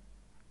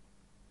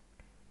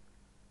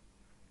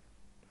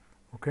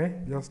 Okay,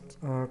 just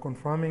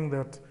confirming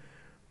that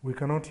we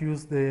cannot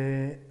use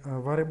the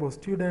variable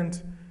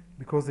student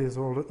because there is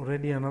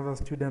already another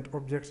student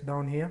object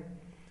down here.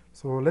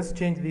 So let's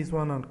change this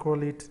one and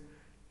call it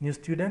new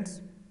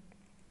student.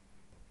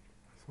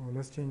 So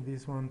let's change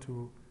this one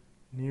to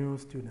new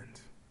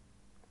student.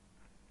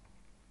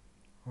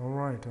 All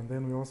right, and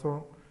then we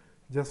also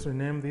just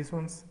rename these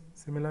ones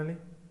similarly,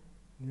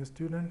 new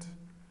student,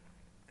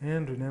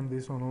 and rename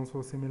this one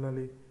also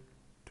similarly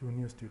to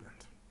new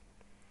student.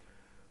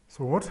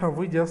 So what have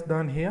we just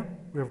done here?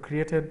 We have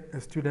created a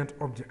student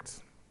object.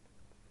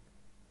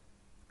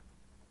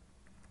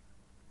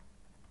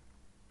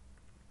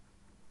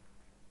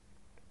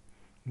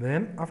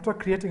 Then after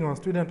creating our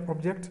student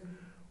object,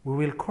 we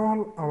will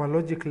call our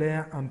logic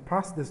layer and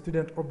pass the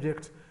student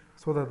object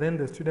so that then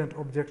the student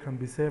object can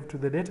be saved to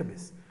the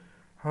database.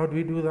 How do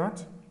we do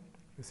that?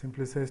 We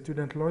simply say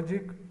student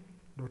logic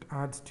dot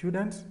add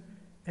student,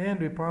 and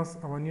we pass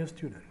our new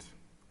student.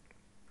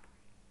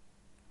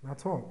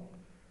 That's all.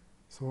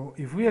 So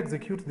if we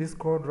execute this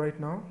code right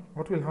now,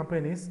 what will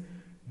happen is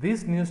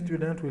this new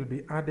student will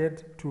be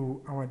added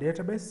to our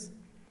database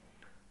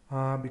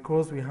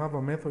because we have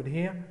a method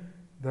here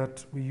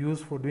that we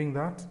use for doing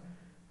that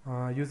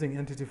using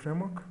Entity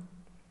Framework.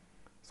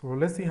 So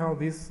let's see how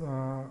this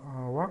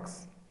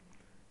works.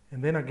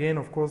 And then again,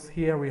 of course,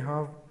 here we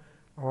have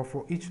our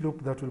for each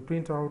loop that will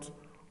print out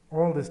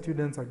all the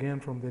students again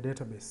from the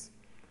database.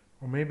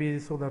 Or maybe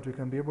so that we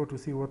can be able to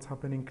see what's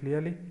happening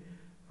clearly.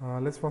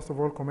 Let's first of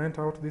all comment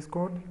out this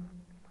code.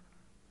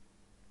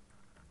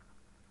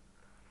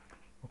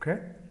 Okay,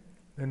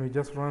 then we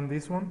just run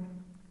this one.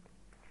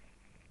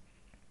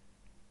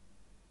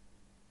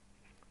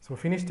 So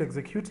finished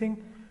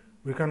executing.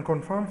 We can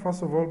confirm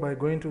first of all by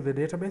going to the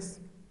database.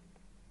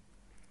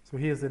 So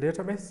here's the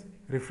database,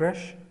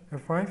 refresh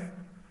F5.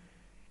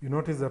 You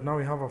notice that now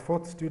we have a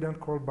fourth student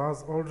called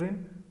Buzz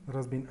Aldrin that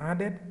has been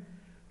added.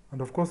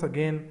 And of course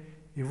again,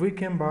 if we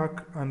came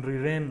back and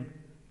rerun,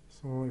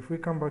 so if we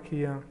come back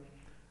here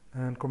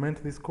and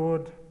comment this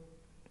code,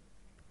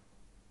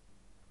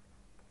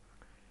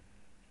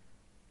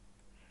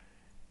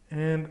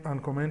 and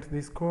uncomment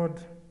this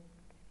code,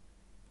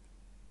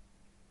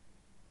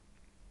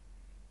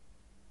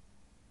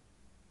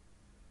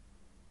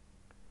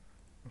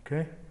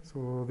 okay,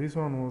 so this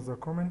one was a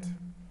comment,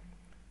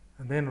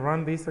 and then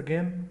run this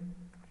again,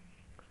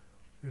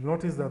 you'll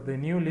notice that the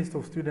new list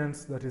of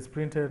students that is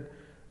printed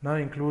now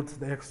includes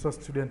the extra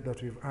student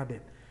that we've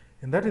added.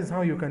 And that is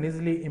how you can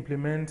easily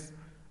implement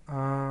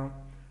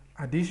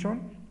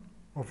addition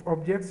of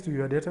objects to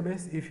your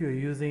database if you're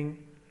using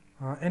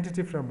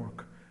Entity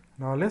Framework.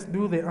 Now let's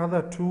do the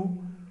other two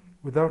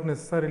without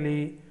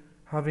necessarily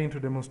having to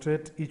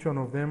demonstrate each one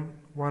of them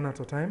one at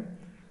a time.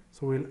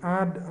 So we'll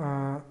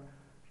add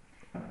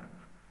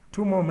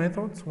two more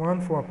methods,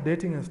 one for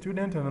updating a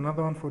student and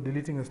another one for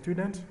deleting a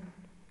student.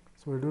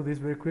 So we'll do this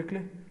very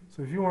quickly.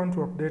 So if you want to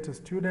update a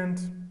student,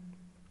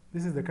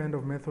 this is the kind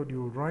of method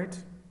you will write.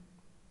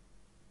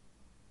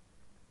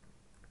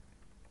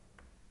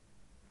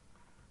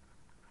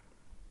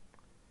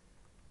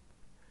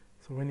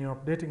 So when you're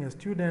updating a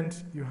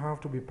student, you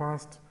have to be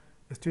passed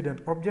a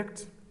student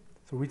object.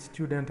 So which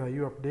student are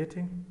you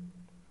updating?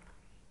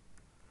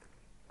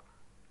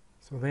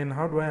 So then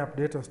how do I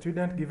update a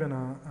student given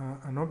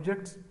an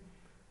object?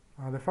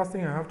 The first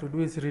thing I have to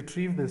do is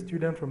retrieve the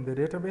student from the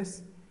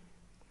database.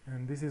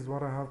 And this is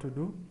what I have to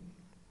do.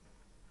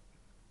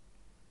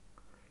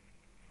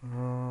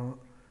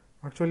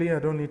 Actually, I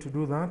don't need to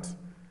do that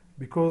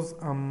because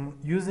I'm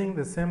using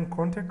the same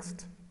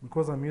context.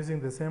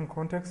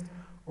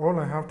 All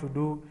I have to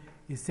do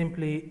is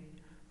simply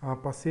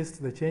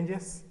persist the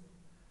changes.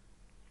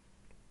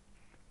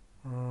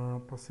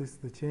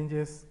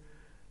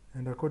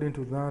 And according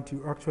to that,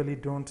 you actually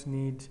don't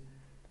need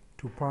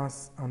to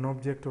pass an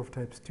object of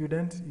type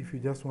student if you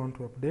just want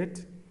to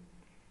update.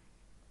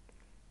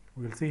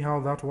 We'll see how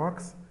that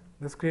works.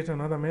 Let's create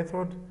another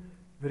method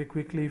very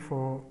quickly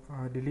for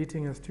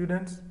deleting a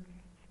student.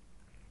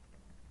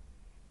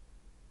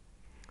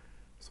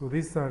 So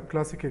this is a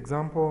classic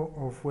example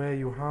of where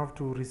you have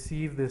to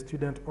receive the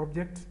student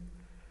object.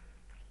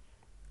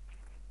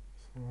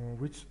 So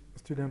which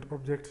student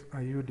object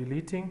are you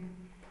deleting?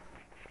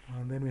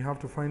 And then we have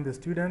to find the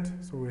student.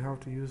 So we have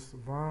to use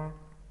var.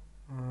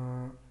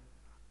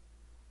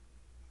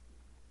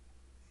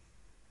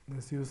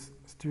 Let's use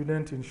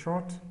student in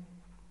short.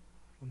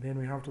 And then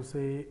we have to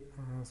say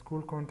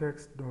school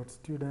context dot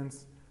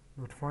students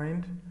dot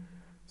find.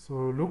 So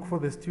look for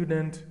the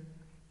student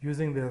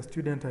using their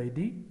student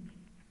ID.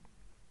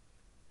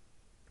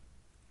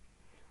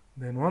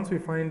 Then once we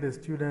find the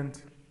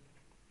student,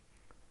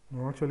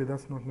 no, actually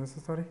that's not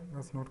necessary,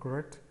 that's not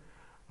correct.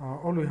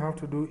 All we have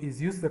to do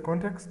is use the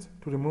context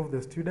to remove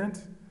the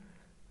student.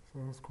 So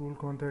school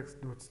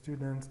context dot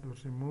students dot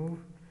remove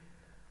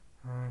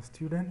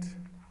student.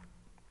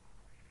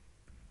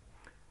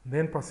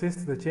 Then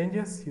persist the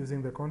changes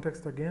using the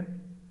context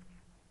again.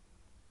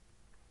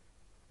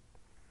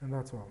 And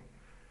that's all.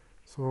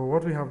 So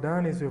what we have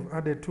done is we've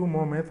added two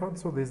more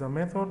methods. So there's a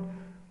method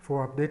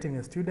for updating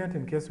a student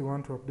in case we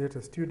want to update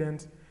a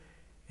student.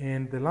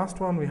 And the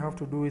last one we have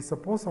to do is,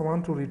 suppose I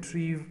want to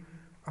retrieve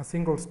a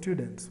single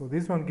student. So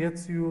this one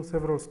gets you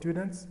several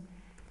students.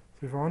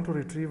 So if I want to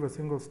retrieve a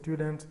single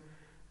student,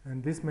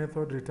 and this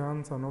method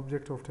returns an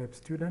object of type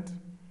student.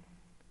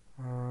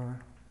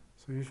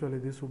 So usually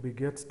this will be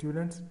get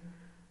student.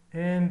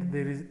 And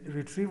the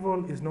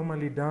retrieval is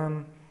normally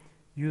done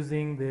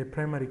using the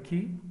primary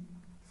key.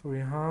 So we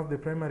have the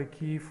primary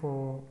key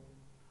for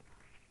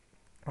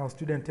our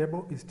student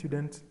table is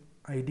student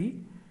ID.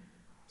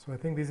 So I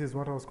think this is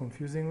what I was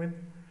confusing with.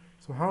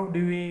 So how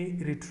do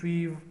we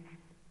retrieve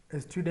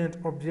a student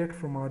object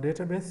from our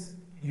database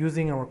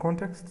using our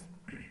context?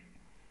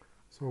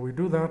 So we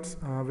do that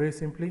very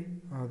simply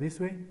this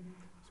way.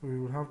 So we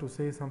will have to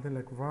say something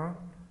like var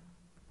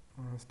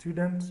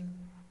student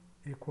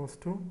equals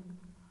to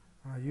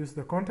use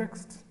the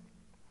context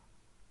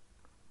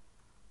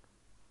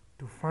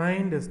to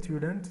find a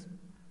student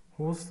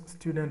whose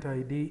student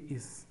ID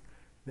is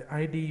the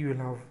ID you will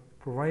have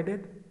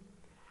provided.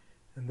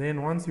 And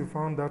then once you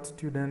found that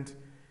student,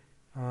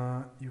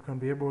 you can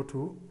be able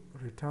to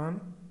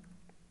return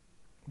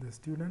the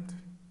student.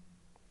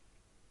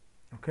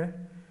 Okay?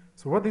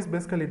 So what this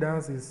basically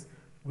does is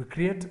we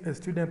create a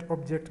student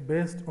object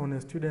based on a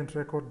student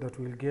record that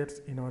we'll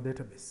get in our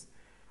database.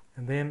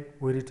 And then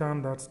we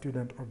return that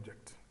student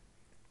object.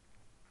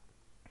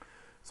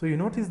 So you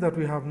notice that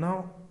we have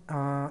now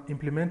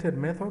implemented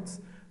methods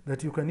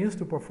that you can use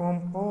to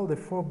perform all the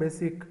 4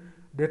 basic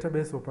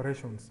database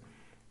operations.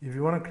 If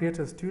you want to create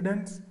a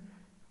student,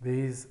 there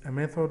is a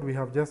method we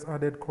have just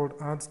added called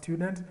add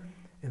student,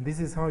 and this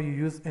is how you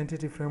use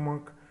Entity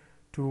Framework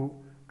to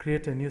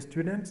create a new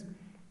student.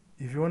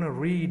 If you want to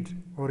read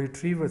or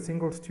retrieve a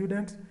single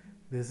student,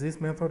 there's this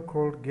method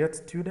called get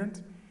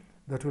student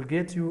that will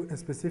get you a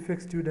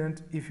specific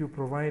student if you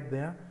provide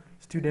their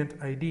student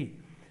ID.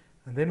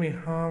 And then we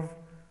have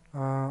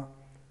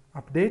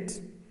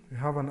update. We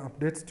have an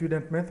update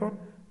student method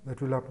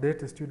that will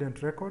update a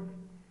student record.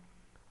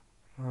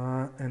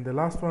 And the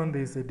last one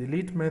is a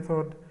delete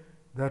method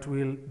that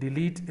will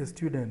delete a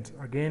student,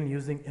 again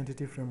using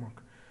Entity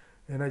Framework.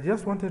 And I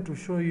just wanted to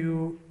show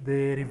you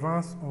the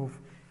reverse of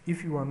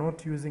if you are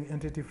not using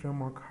Entity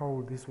Framework, how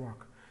will this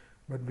work?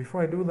 But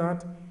before I do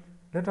that,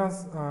 let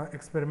us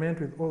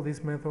experiment with all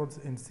these methods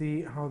and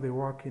see how they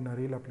work in a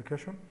real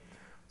application.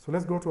 So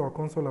let's go to our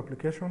console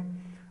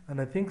application. And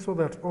I think so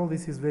that all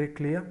this is very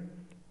clear,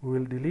 we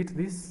will delete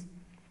this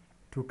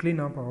to clean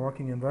up our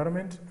working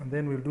environment, and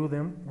then we'll do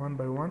them one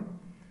by one.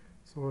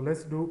 So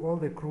let's do all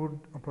the CRUD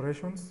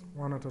operations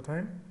one at a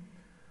time.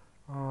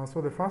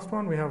 So the first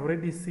one, we have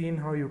already seen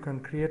how you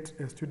can create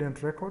a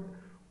student record.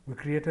 We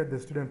created the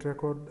student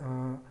record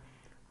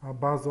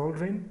Buzz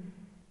Aldrin.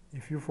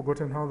 If you've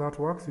forgotten how that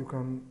works, you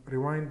can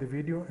rewind the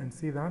video and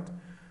see that.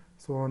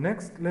 So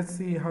next, let's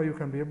see how you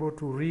can be able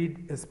to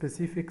read a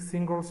specific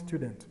single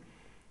student.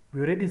 We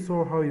already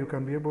saw how you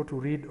can be able to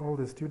read all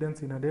the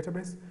students in a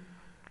database.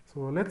 So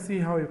let's see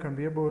how you can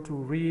be able to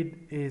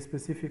read a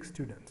specific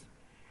student.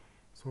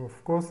 So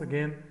of course,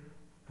 again,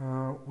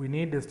 we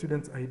need the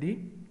student's ID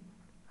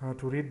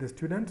to read the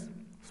student.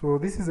 So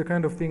this is the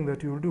kind of thing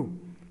that you'll do.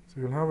 So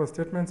you'll have a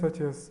statement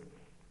such as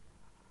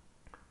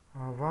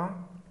var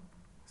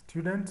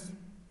student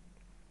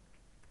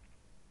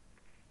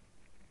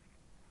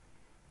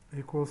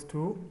equals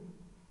to,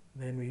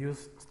 then we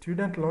use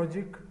student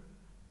logic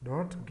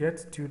dot get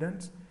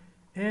student,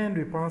 and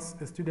we pass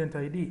a student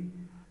ID.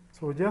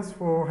 So just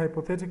for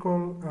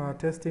hypothetical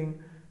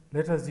testing,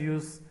 let us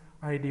use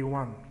ID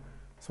 1,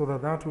 so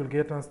that will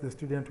get us the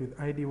student with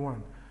ID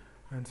 1.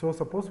 And so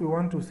suppose we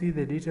want to see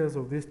the details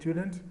of this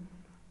student,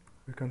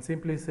 we can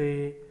simply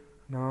say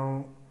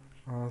now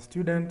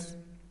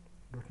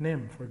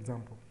student.name, for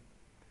example.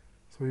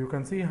 So you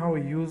can see how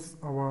we use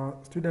our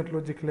student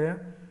logic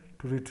layer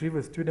to retrieve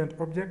a student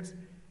object,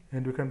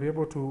 and we can be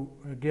able to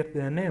get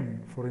their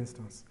name, for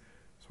instance.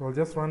 So I'll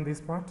just run this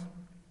part.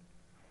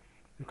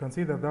 You can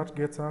see that that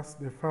gets us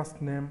the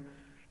first name,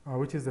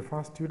 which is the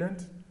first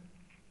student.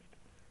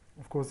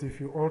 Of course, if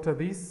you alter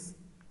this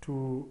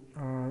to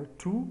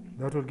 2,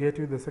 that will get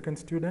you the second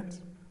student.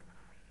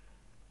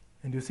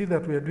 And you see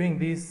that we are doing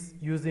this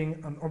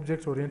using an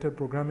object-oriented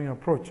programming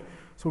approach.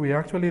 So we are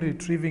actually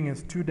retrieving a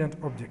student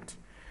object.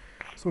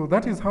 So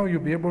that is how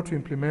you'll be able to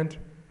implement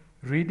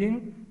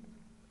reading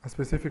a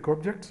specific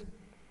object.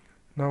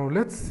 Now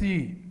let's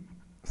see,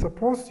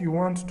 suppose you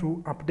want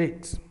to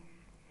update.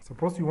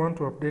 Suppose you want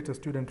to update a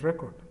student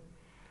record.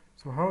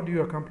 So how do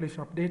you accomplish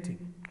updating?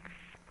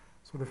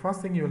 So the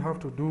first thing you'll have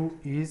to do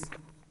is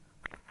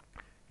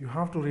you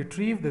have to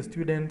retrieve the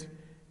student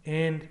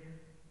and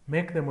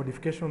make the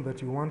modification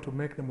that you want to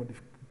make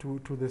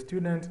to the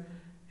student,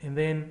 and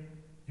then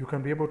you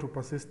can be able to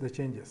persist the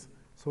changes.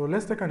 So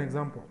let's take an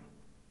example.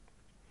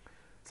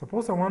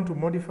 Suppose I want to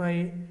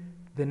modify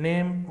the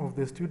name of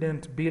the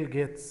student Bill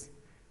Gates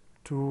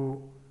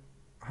to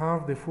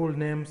have the full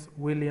names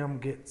William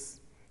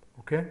Gates.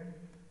 Okay?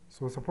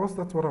 So suppose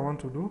that's what I want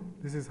to do.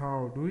 This is how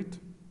I'll do it.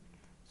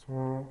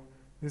 So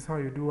This is how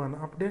you do an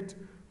update.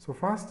 So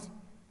first,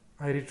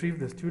 I retrieve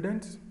the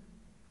student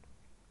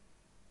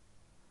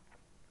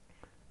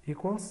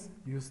equals,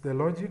 use the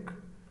logic,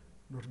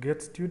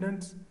 .get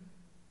student,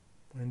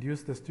 and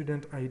use the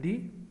student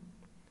ID.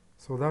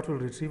 So that will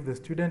retrieve the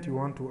student you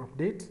want to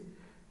update.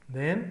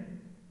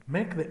 Then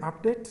make the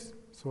update.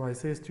 So I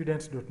say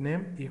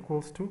student.name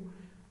equals to,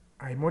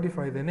 I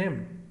modify the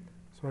name.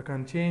 So I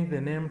can change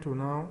the name to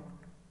now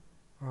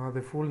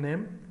the full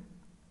name,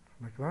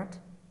 like that.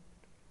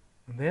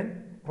 And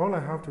then all I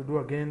have to do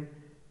again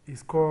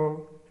is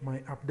call my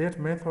update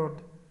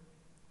method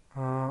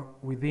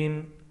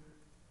within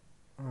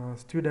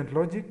student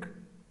logic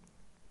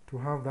to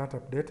have that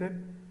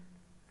updated.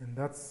 And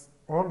that's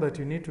all that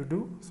you need to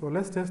do. So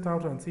let's test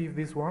out and see if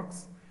this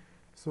works.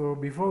 So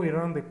before we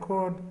run the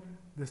code,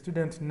 the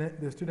student's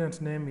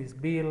name is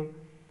Bill.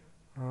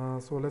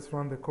 So let's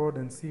run the code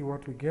and see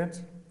what we get.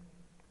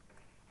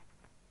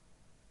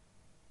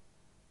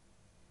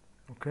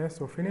 Okay,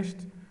 so finished.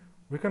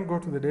 We can go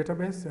to the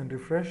database and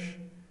refresh.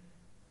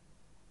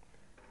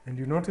 And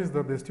you notice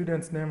that the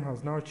student's name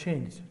has now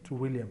changed to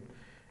William.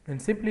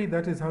 And simply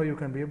that is how you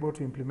can be able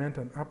to implement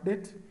an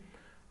update.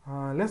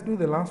 Let's do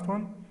the last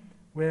one,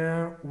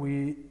 where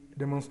we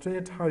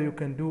demonstrate how you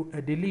can do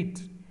a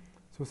delete.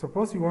 So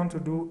suppose you want to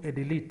do a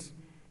delete.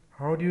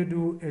 How do you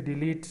do a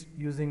delete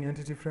using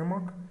Entity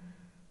Framework?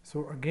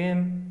 So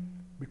again,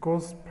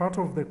 because part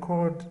of the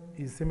code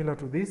is similar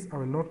to this, I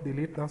will not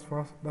delete that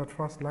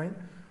first line.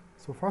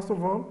 So first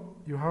of all,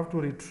 you have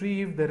to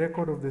retrieve the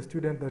record of the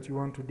student that you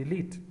want to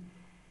delete.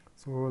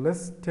 So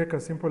let's take a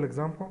simple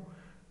example.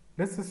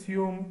 Let's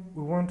assume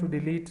we want to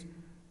delete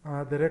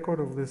the record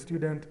of the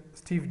student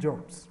Steve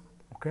Jobs.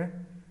 Okay?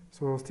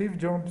 So Steve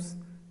Jobs,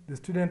 the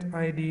student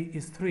ID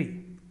is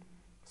 3.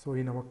 So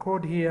in our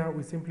code here,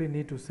 we simply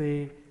need to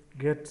say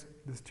get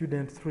the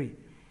student 3.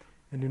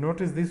 And you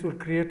notice this will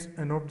create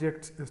an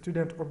object, a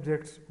student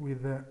object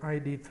with the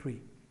ID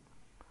 3.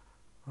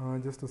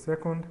 Just a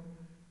second.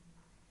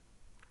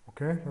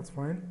 Okay, that's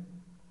fine.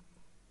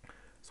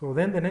 So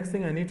then the next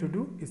thing I need to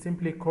do is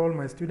simply call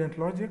my student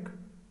logic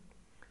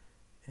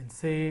and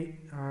say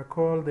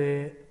call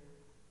the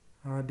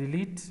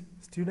delete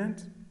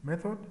student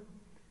method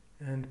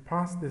and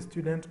pass the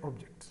student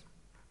object.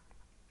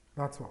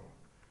 That's all.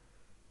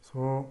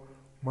 So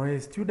my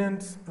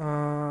student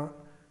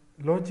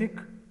logic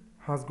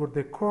has got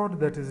the code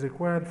that is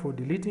required for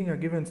deleting a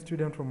given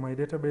student from my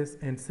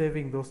database and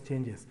saving those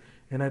changes.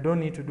 And I don't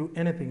need to do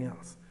anything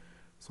else.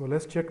 So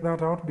let's check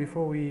that out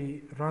before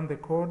we run the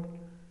code.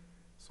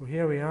 So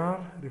here we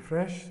are,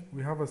 refresh.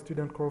 We have a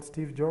student called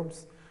Steve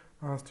Jobs,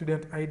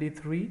 student ID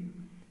 3.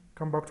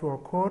 Come back to our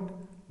code.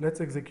 Let's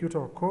execute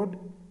our code.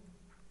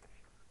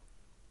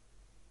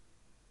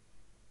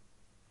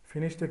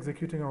 Finished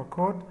executing our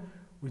code.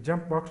 We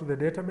jump back to the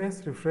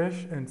database,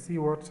 refresh, and see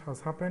what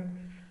has happened.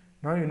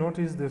 Now you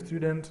notice the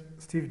student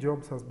Steve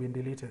Jobs has been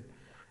deleted.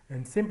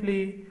 And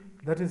simply,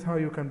 that is how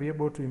you can be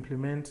able to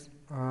implement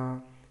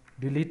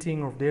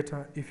deleting of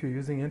data if you're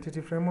using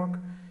Entity Framework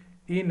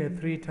in a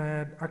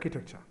 3-tiered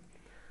architecture.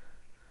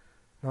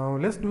 Now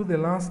let's do the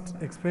last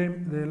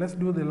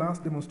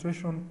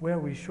demonstration where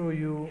we show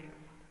you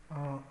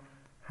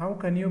how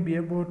can you be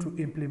able to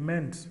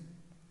implement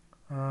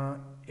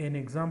an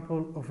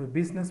example of a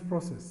business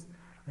process.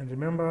 And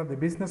remember, the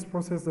business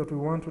process that we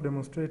want to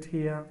demonstrate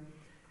here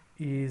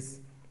is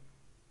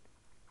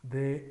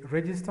the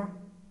register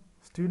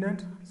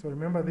student. So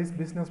remember this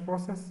business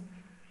process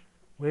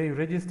where you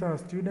register a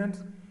student,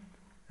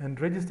 and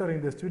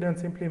registering the student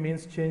simply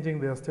means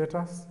changing their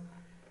status.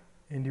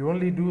 And you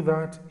only do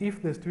that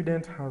if the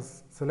student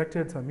has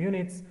selected some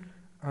units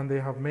and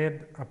they have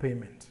made a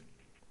payment.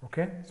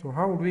 Okay, so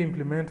how would we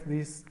implement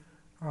this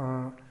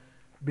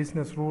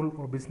business rule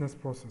or business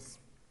process?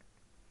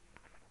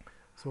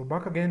 So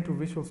back again to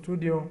Visual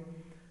Studio,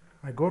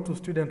 I go to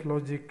student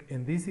logic,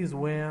 and this is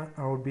where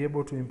I will be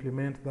able to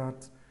implement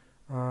that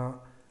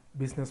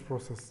business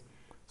process.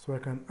 So I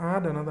can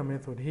add another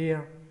method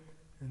here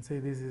and say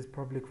this is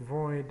public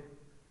void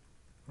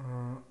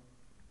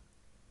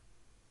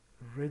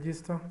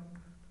register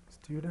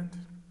student.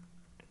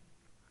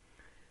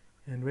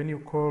 And when you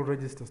call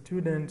register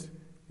student,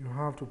 you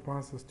have to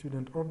pass a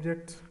student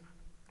object.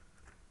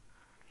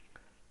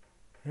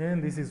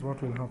 And this is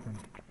what will happen.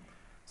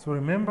 So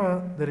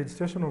remember, the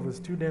registration of a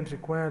student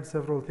required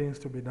several things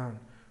to be done.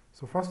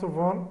 So first of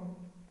all,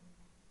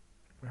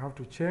 we have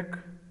to check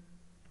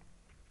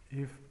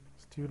if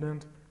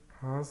student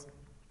has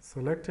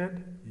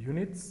selected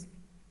units,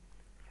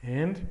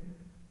 and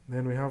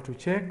then we have to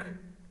check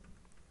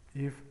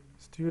if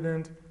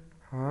student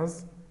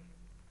has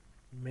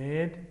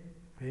made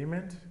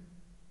payment.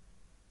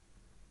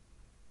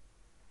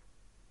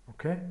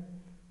 Okay,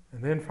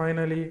 and then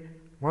finally,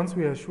 once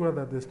we are sure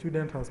that the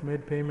student has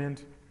made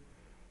payment,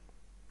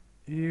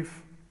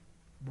 if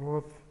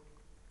both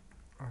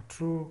are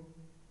true,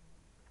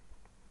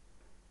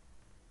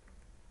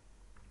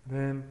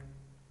 then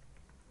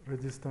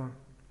register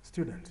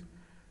student.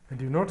 And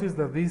you notice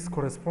that this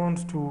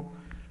corresponds to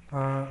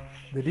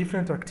the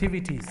different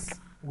activities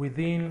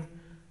within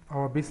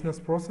our business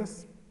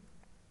process.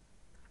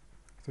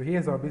 So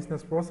here's our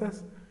business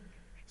process.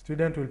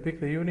 Student will pick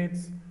the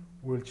units.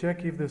 We'll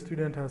check if the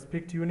student has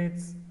picked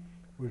units.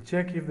 We'll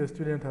check if the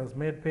student has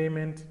made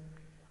payment,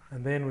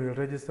 and then we'll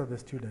register the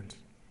student.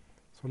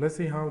 So let's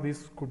see how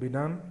this could be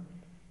done.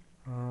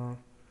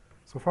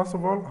 So first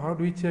of all, how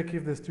do we check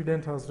if the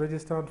student has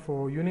registered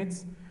for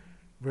units?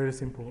 Very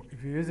simple.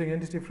 If you're using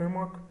Entity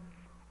Framework,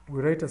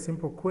 we write a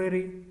simple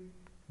query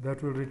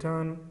that will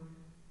return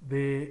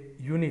the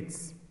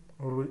units,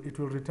 or it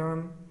will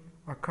return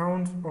a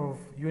count of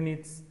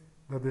units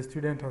that the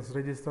student has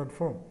registered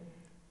for.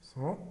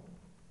 So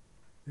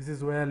this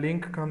is where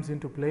link comes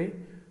into play.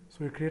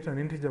 So we create an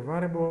integer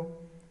variable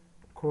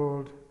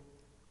called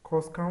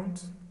course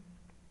count.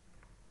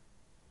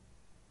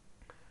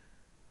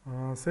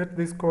 Set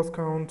this course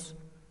count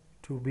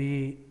to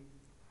be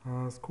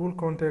school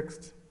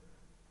context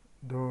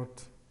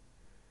dot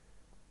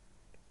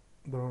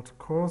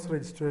course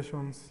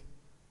registrations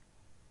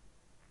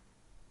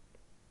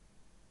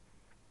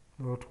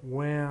dot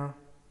where.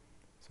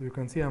 So you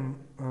can see I'm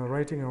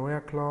writing a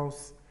where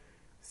clause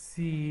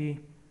C.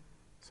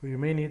 So you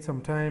may need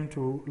some time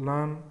to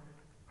learn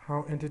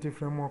how Entity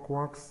Framework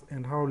works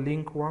and how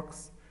link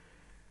works.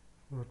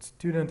 Dot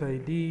student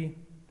ID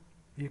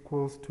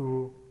equals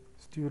to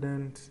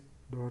student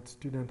dot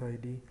student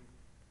ID,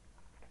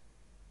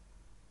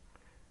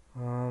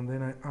 and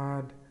then I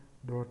add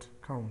dot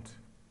count.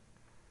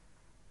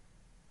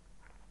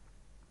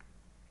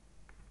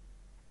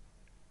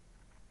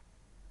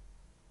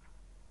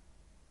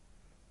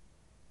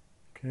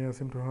 Okay, I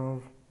seem to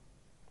have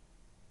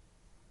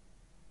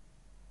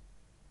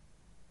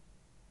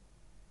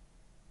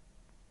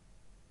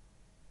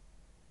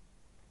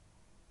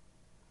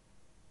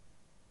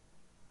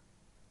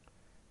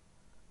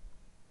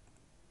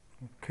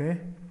okay.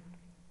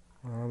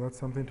 That's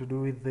something to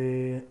do with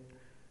the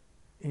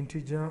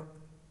integer.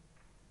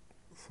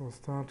 So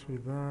start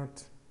with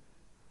that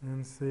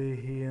and say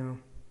here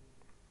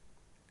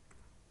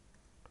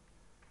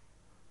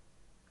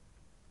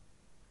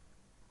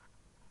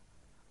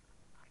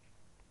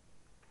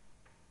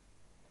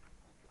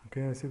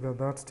okay, I see that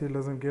that still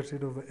doesn't get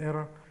rid of the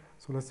error.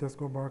 So let's just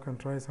go back and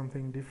try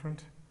something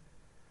different.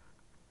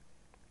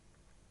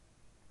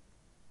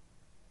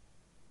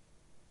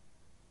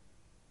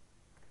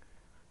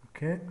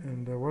 Okay,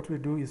 and what we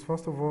do is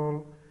first of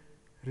all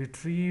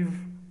retrieve,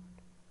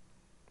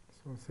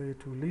 so say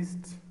to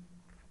list,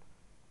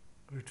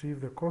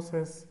 retrieve the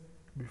courses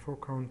before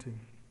counting.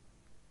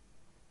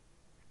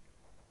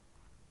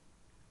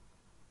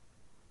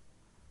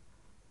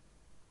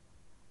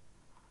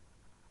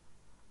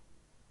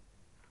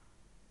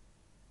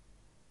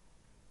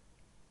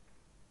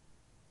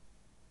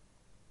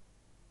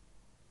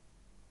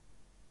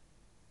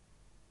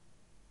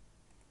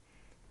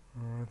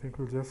 I think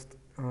we'll just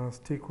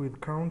stick with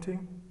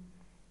counting,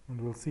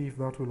 and we'll see if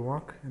that will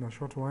work in a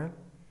short while.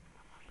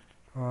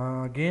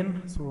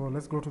 Again, so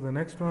let's go to the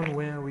next one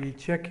where we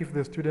check if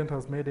the student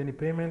has made any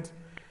payment.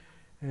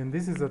 And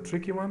this is a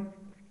tricky one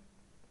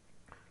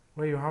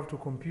where you have to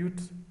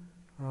compute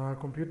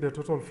the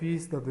total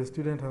fees that the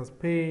student has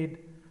paid.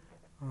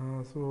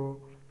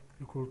 So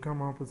you could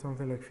come up with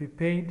something like fee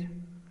paid,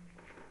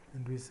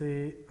 and we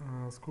say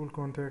school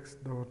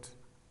context dot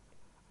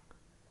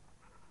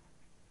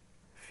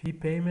fee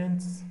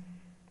payments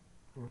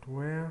dot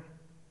where.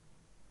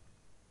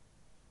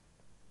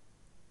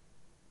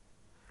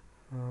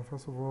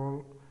 First of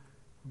all,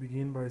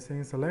 begin by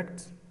saying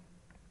select.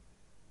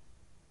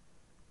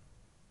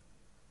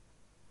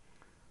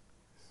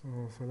 So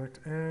select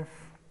F,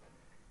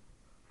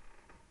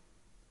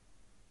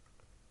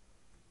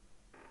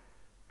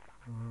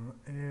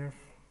 F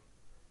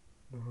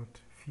dot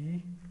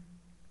fee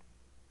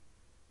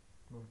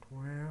dot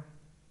where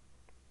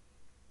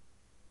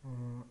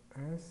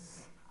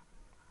S.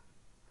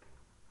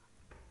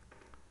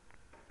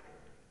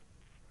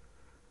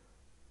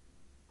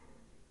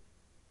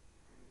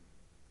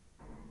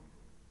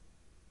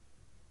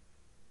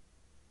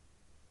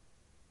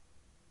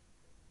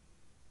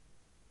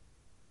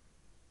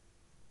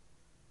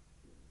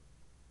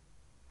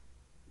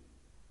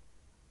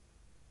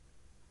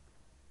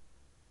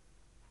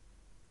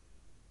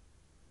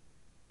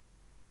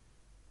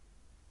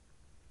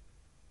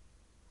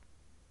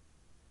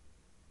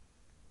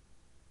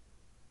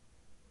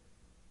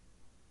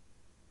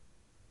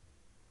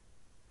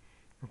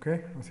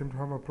 Okay, I seem to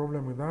have a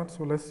problem with that.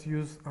 So let's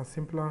use a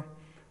simple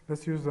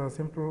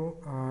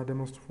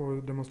for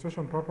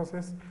demonstration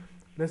purposes.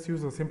 Let's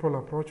use a simple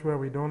approach where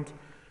we don't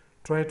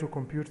try to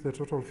compute the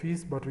total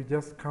fees, but we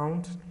just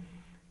count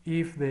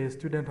if the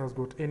student has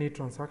got any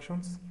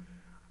transactions.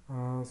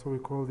 So we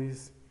call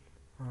this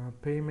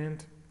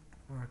payment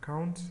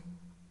count.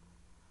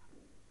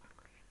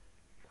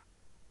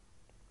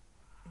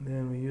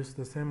 Then we use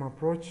the same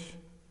approach.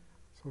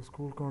 So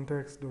school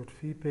context dot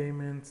fee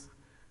payments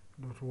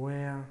dot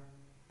where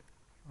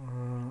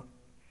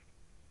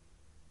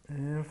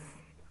F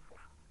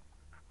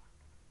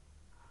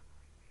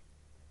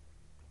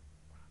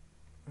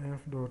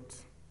dot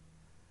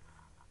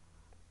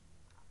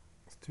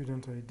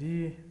student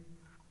ID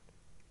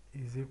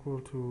is equal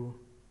to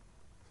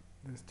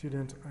the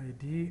student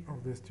ID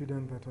of the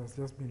student that has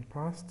just been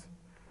passed.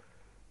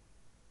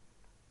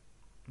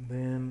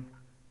 Then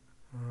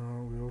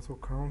we also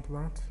count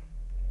that.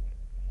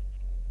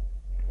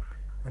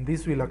 And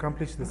this will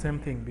accomplish the same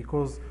thing,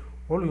 because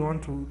all we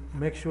want to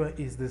make sure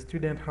is the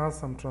student has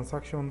some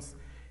transactions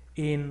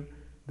in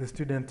the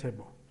student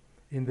table,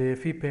 in the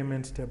fee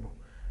payment table.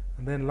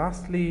 And then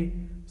lastly,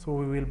 so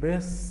we will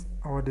base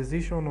our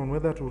decision on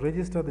whether to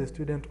register the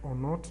student or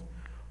not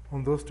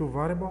on those two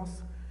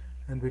variables.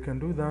 And we can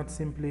do that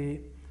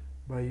simply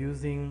by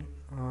using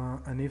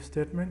an if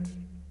statement.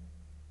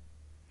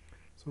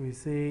 So we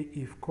say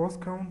if course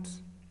count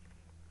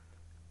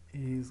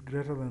is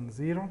greater than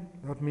 0,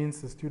 that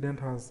means the student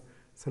has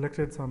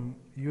selected some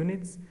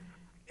units,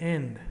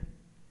 and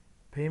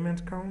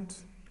payment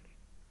count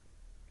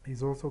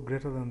is also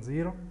greater than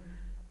 0,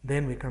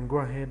 then we can go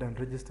ahead and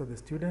register the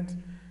student.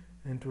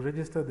 And to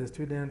register the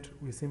student,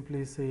 we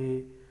simply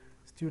say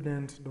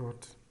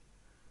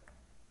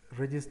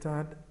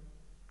student.registered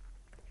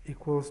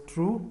equals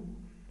true,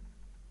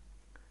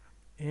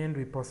 and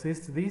we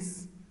persist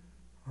this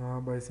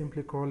by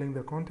simply calling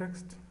the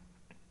context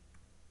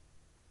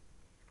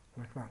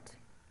like that.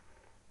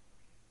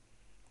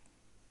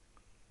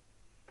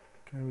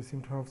 Okay, we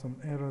seem to have some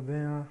error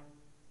there.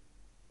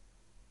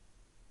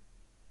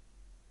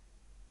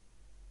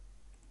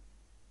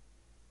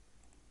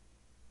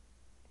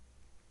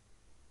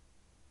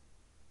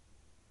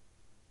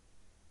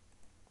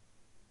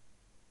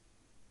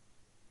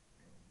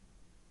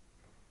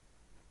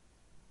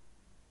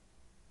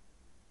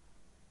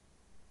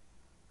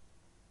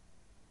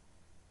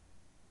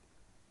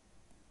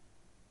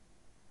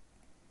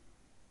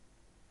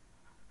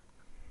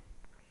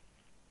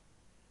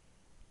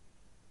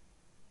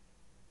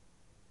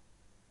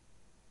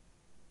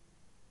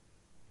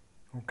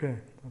 Okay,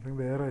 I think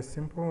the error is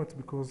simple. It's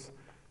because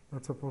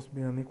that's supposed to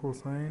be an equal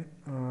sign,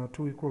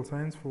 two equal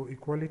signs for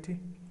equality.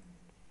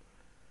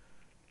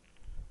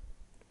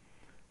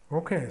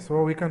 Okay,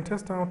 so we can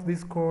test out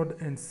this code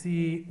and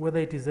see whether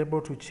it is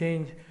able to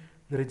change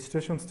the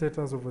registration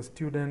status of a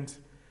student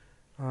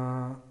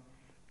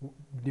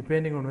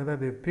depending on whether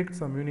they've picked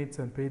some units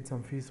and paid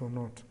some fees or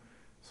not.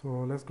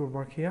 So let's go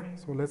back here.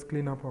 So let's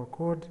clean up our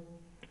code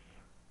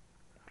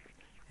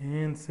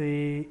and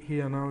say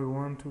here now we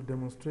want to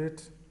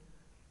demonstrate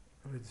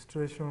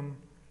registration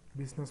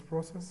business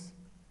process.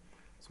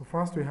 So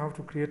first we have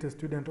to create a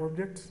student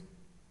object.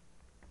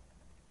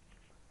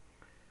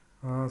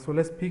 So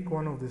let's pick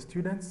one of the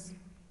students.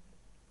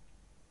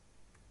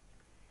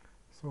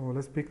 So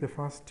let's pick the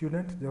first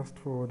student just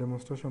for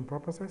demonstration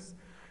purposes.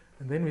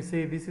 And then we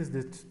say this is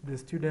the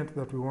student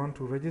that we want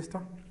to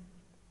register.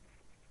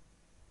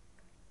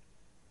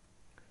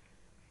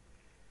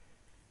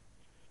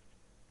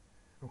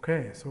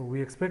 Okay, so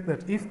we expect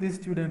that if this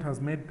student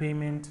has made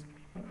payment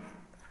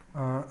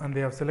and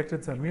they have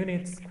selected some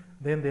units,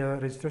 then their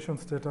registration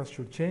status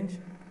should change.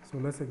 So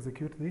let's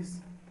execute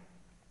this.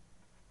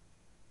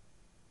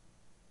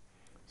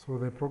 So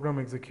the program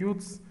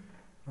executes,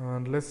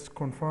 and let's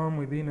confirm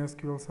within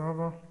SQL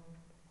Server.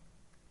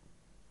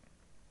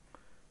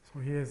 So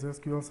here is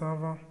SQL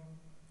Server.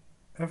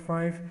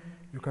 F5,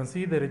 you can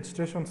see the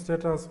registration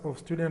status of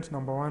student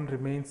number 1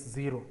 remains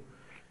 0,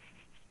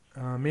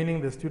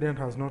 meaning the student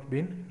has not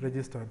been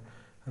registered.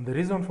 And the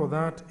reason for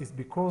that is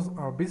because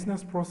our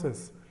business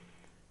process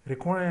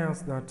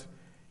requires that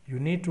you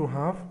need to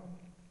have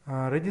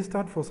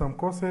registered for some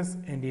courses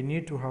and you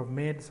need to have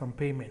made some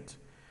payment.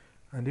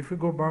 And if we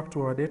go back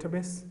to our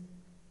database,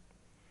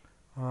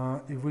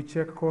 if we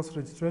check course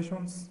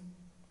registrations,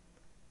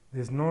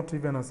 there's not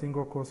even a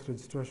single course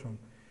registration.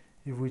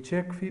 If we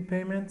check fee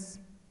payments,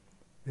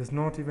 there's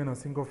not even a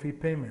single fee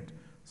payment.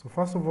 So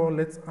first of all,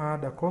 let's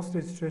add a course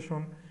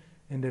registration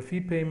and a fee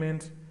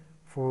payment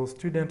for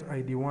student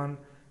ID 1,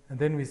 and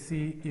then we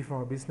see if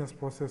our business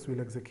process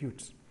will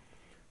execute.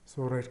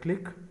 So right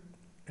click,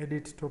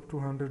 edit top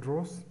 200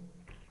 rows.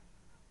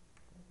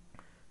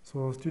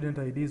 So student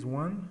ID is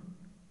 1.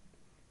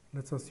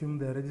 Let's assume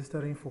they're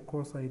registering for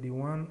course ID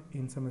 1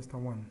 in semester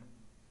 1.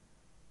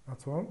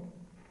 That's all.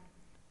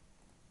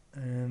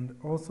 And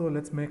also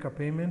let's make a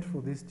payment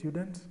for this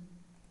student.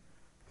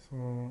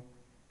 So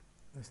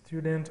the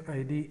student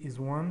ID is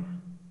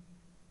 1,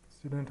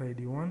 student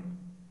ID 1,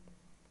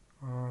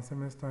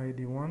 semester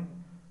ID 1.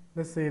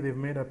 Let's say they've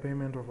made a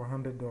payment of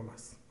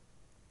 $100.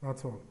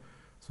 That's all.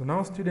 So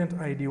now student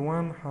ID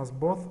 1 has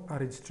both a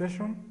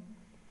registration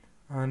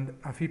and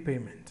a fee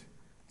payment.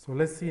 So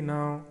let's see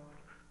now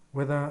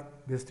whether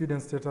the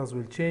student status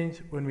will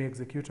change when we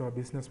execute our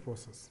business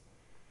process.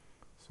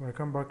 So I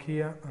come back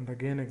here and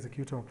again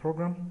execute our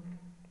program.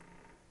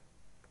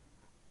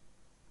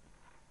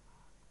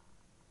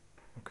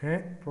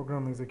 Okay,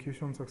 program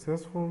execution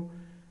successful.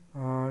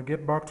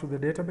 Get back to the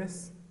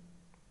database,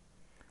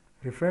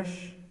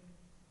 refresh,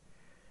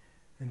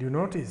 and you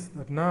notice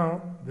that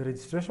now the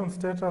registration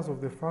status of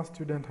the first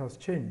student has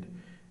changed,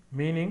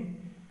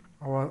 meaning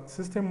our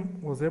system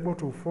was able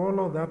to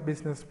follow that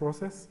business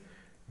process,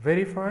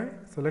 verify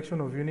selection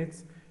of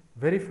units,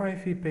 verify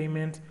fee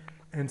payment,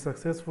 and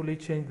successfully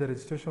change the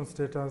registration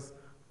status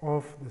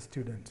of the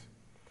student.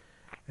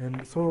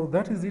 And so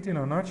that is it in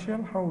a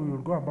nutshell, how we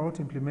will go about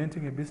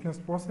implementing a business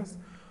process.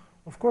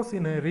 Of course,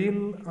 in a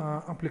real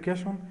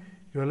application,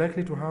 you are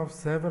likely to have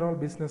several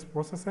business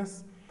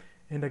processes.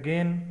 And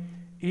again,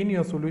 in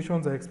your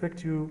solutions, I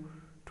expect you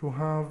to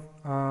have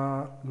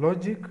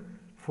logic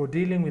for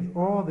dealing with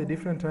all the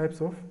different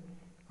types of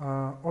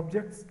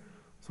objects.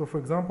 So for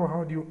example,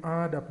 how do you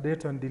add,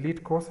 update, and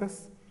delete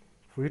courses?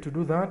 For you to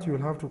do that, you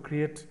will have to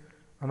create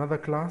another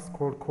class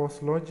called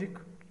course logic.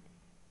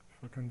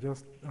 If I can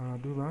just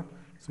do that.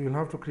 So you'll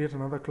have to create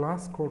another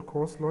class called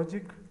course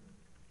logic,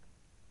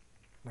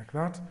 like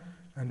that.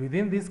 And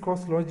within this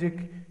course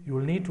logic, you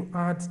will need to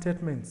add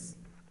statements.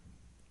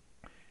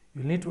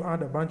 You'll need to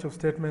add a bunch of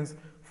statements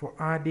for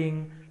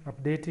adding,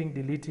 updating,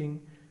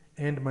 deleting,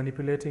 and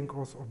manipulating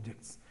course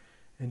objects.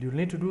 And you'll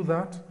need to do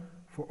that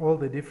for all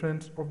the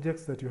different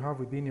objects that you have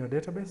within your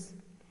database.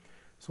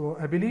 So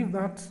I believe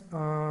that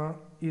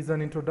is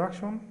an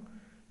introduction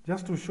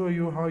just to show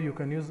you how you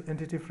can use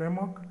Entity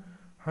Framework,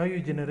 how you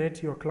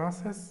generate your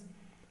classes,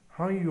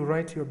 how you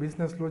write your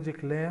business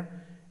logic layer,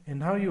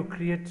 and how you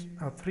create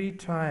a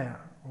three-tier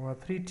or a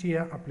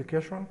three-tier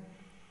application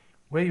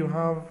where you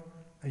have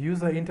a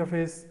user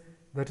interface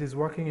that is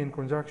working in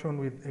conjunction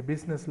with a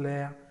business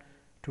layer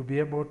to be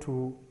able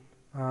to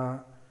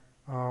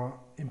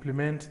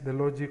implement the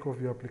logic of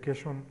your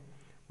application,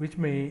 which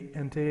may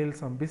entail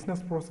some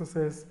business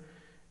processes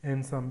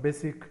and some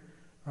basic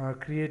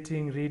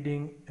creating,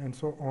 reading, and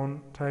so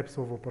on types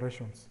of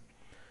operations.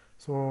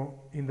 So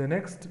in the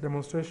next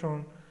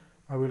demonstration,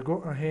 I will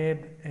go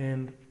ahead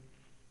and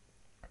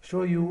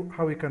show you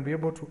how we can be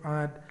able to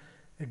add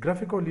a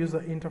graphical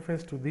user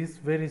interface to this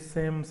very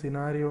same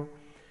scenario,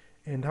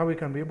 and how we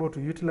can be able to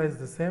utilize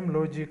the same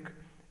logic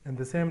and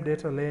the same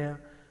data layer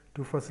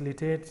to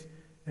facilitate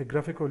a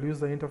graphical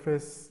user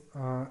interface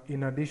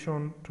in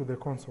addition to the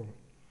console.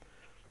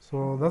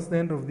 So that's the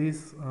end of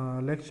this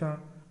lecture.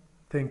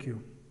 Thank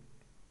you.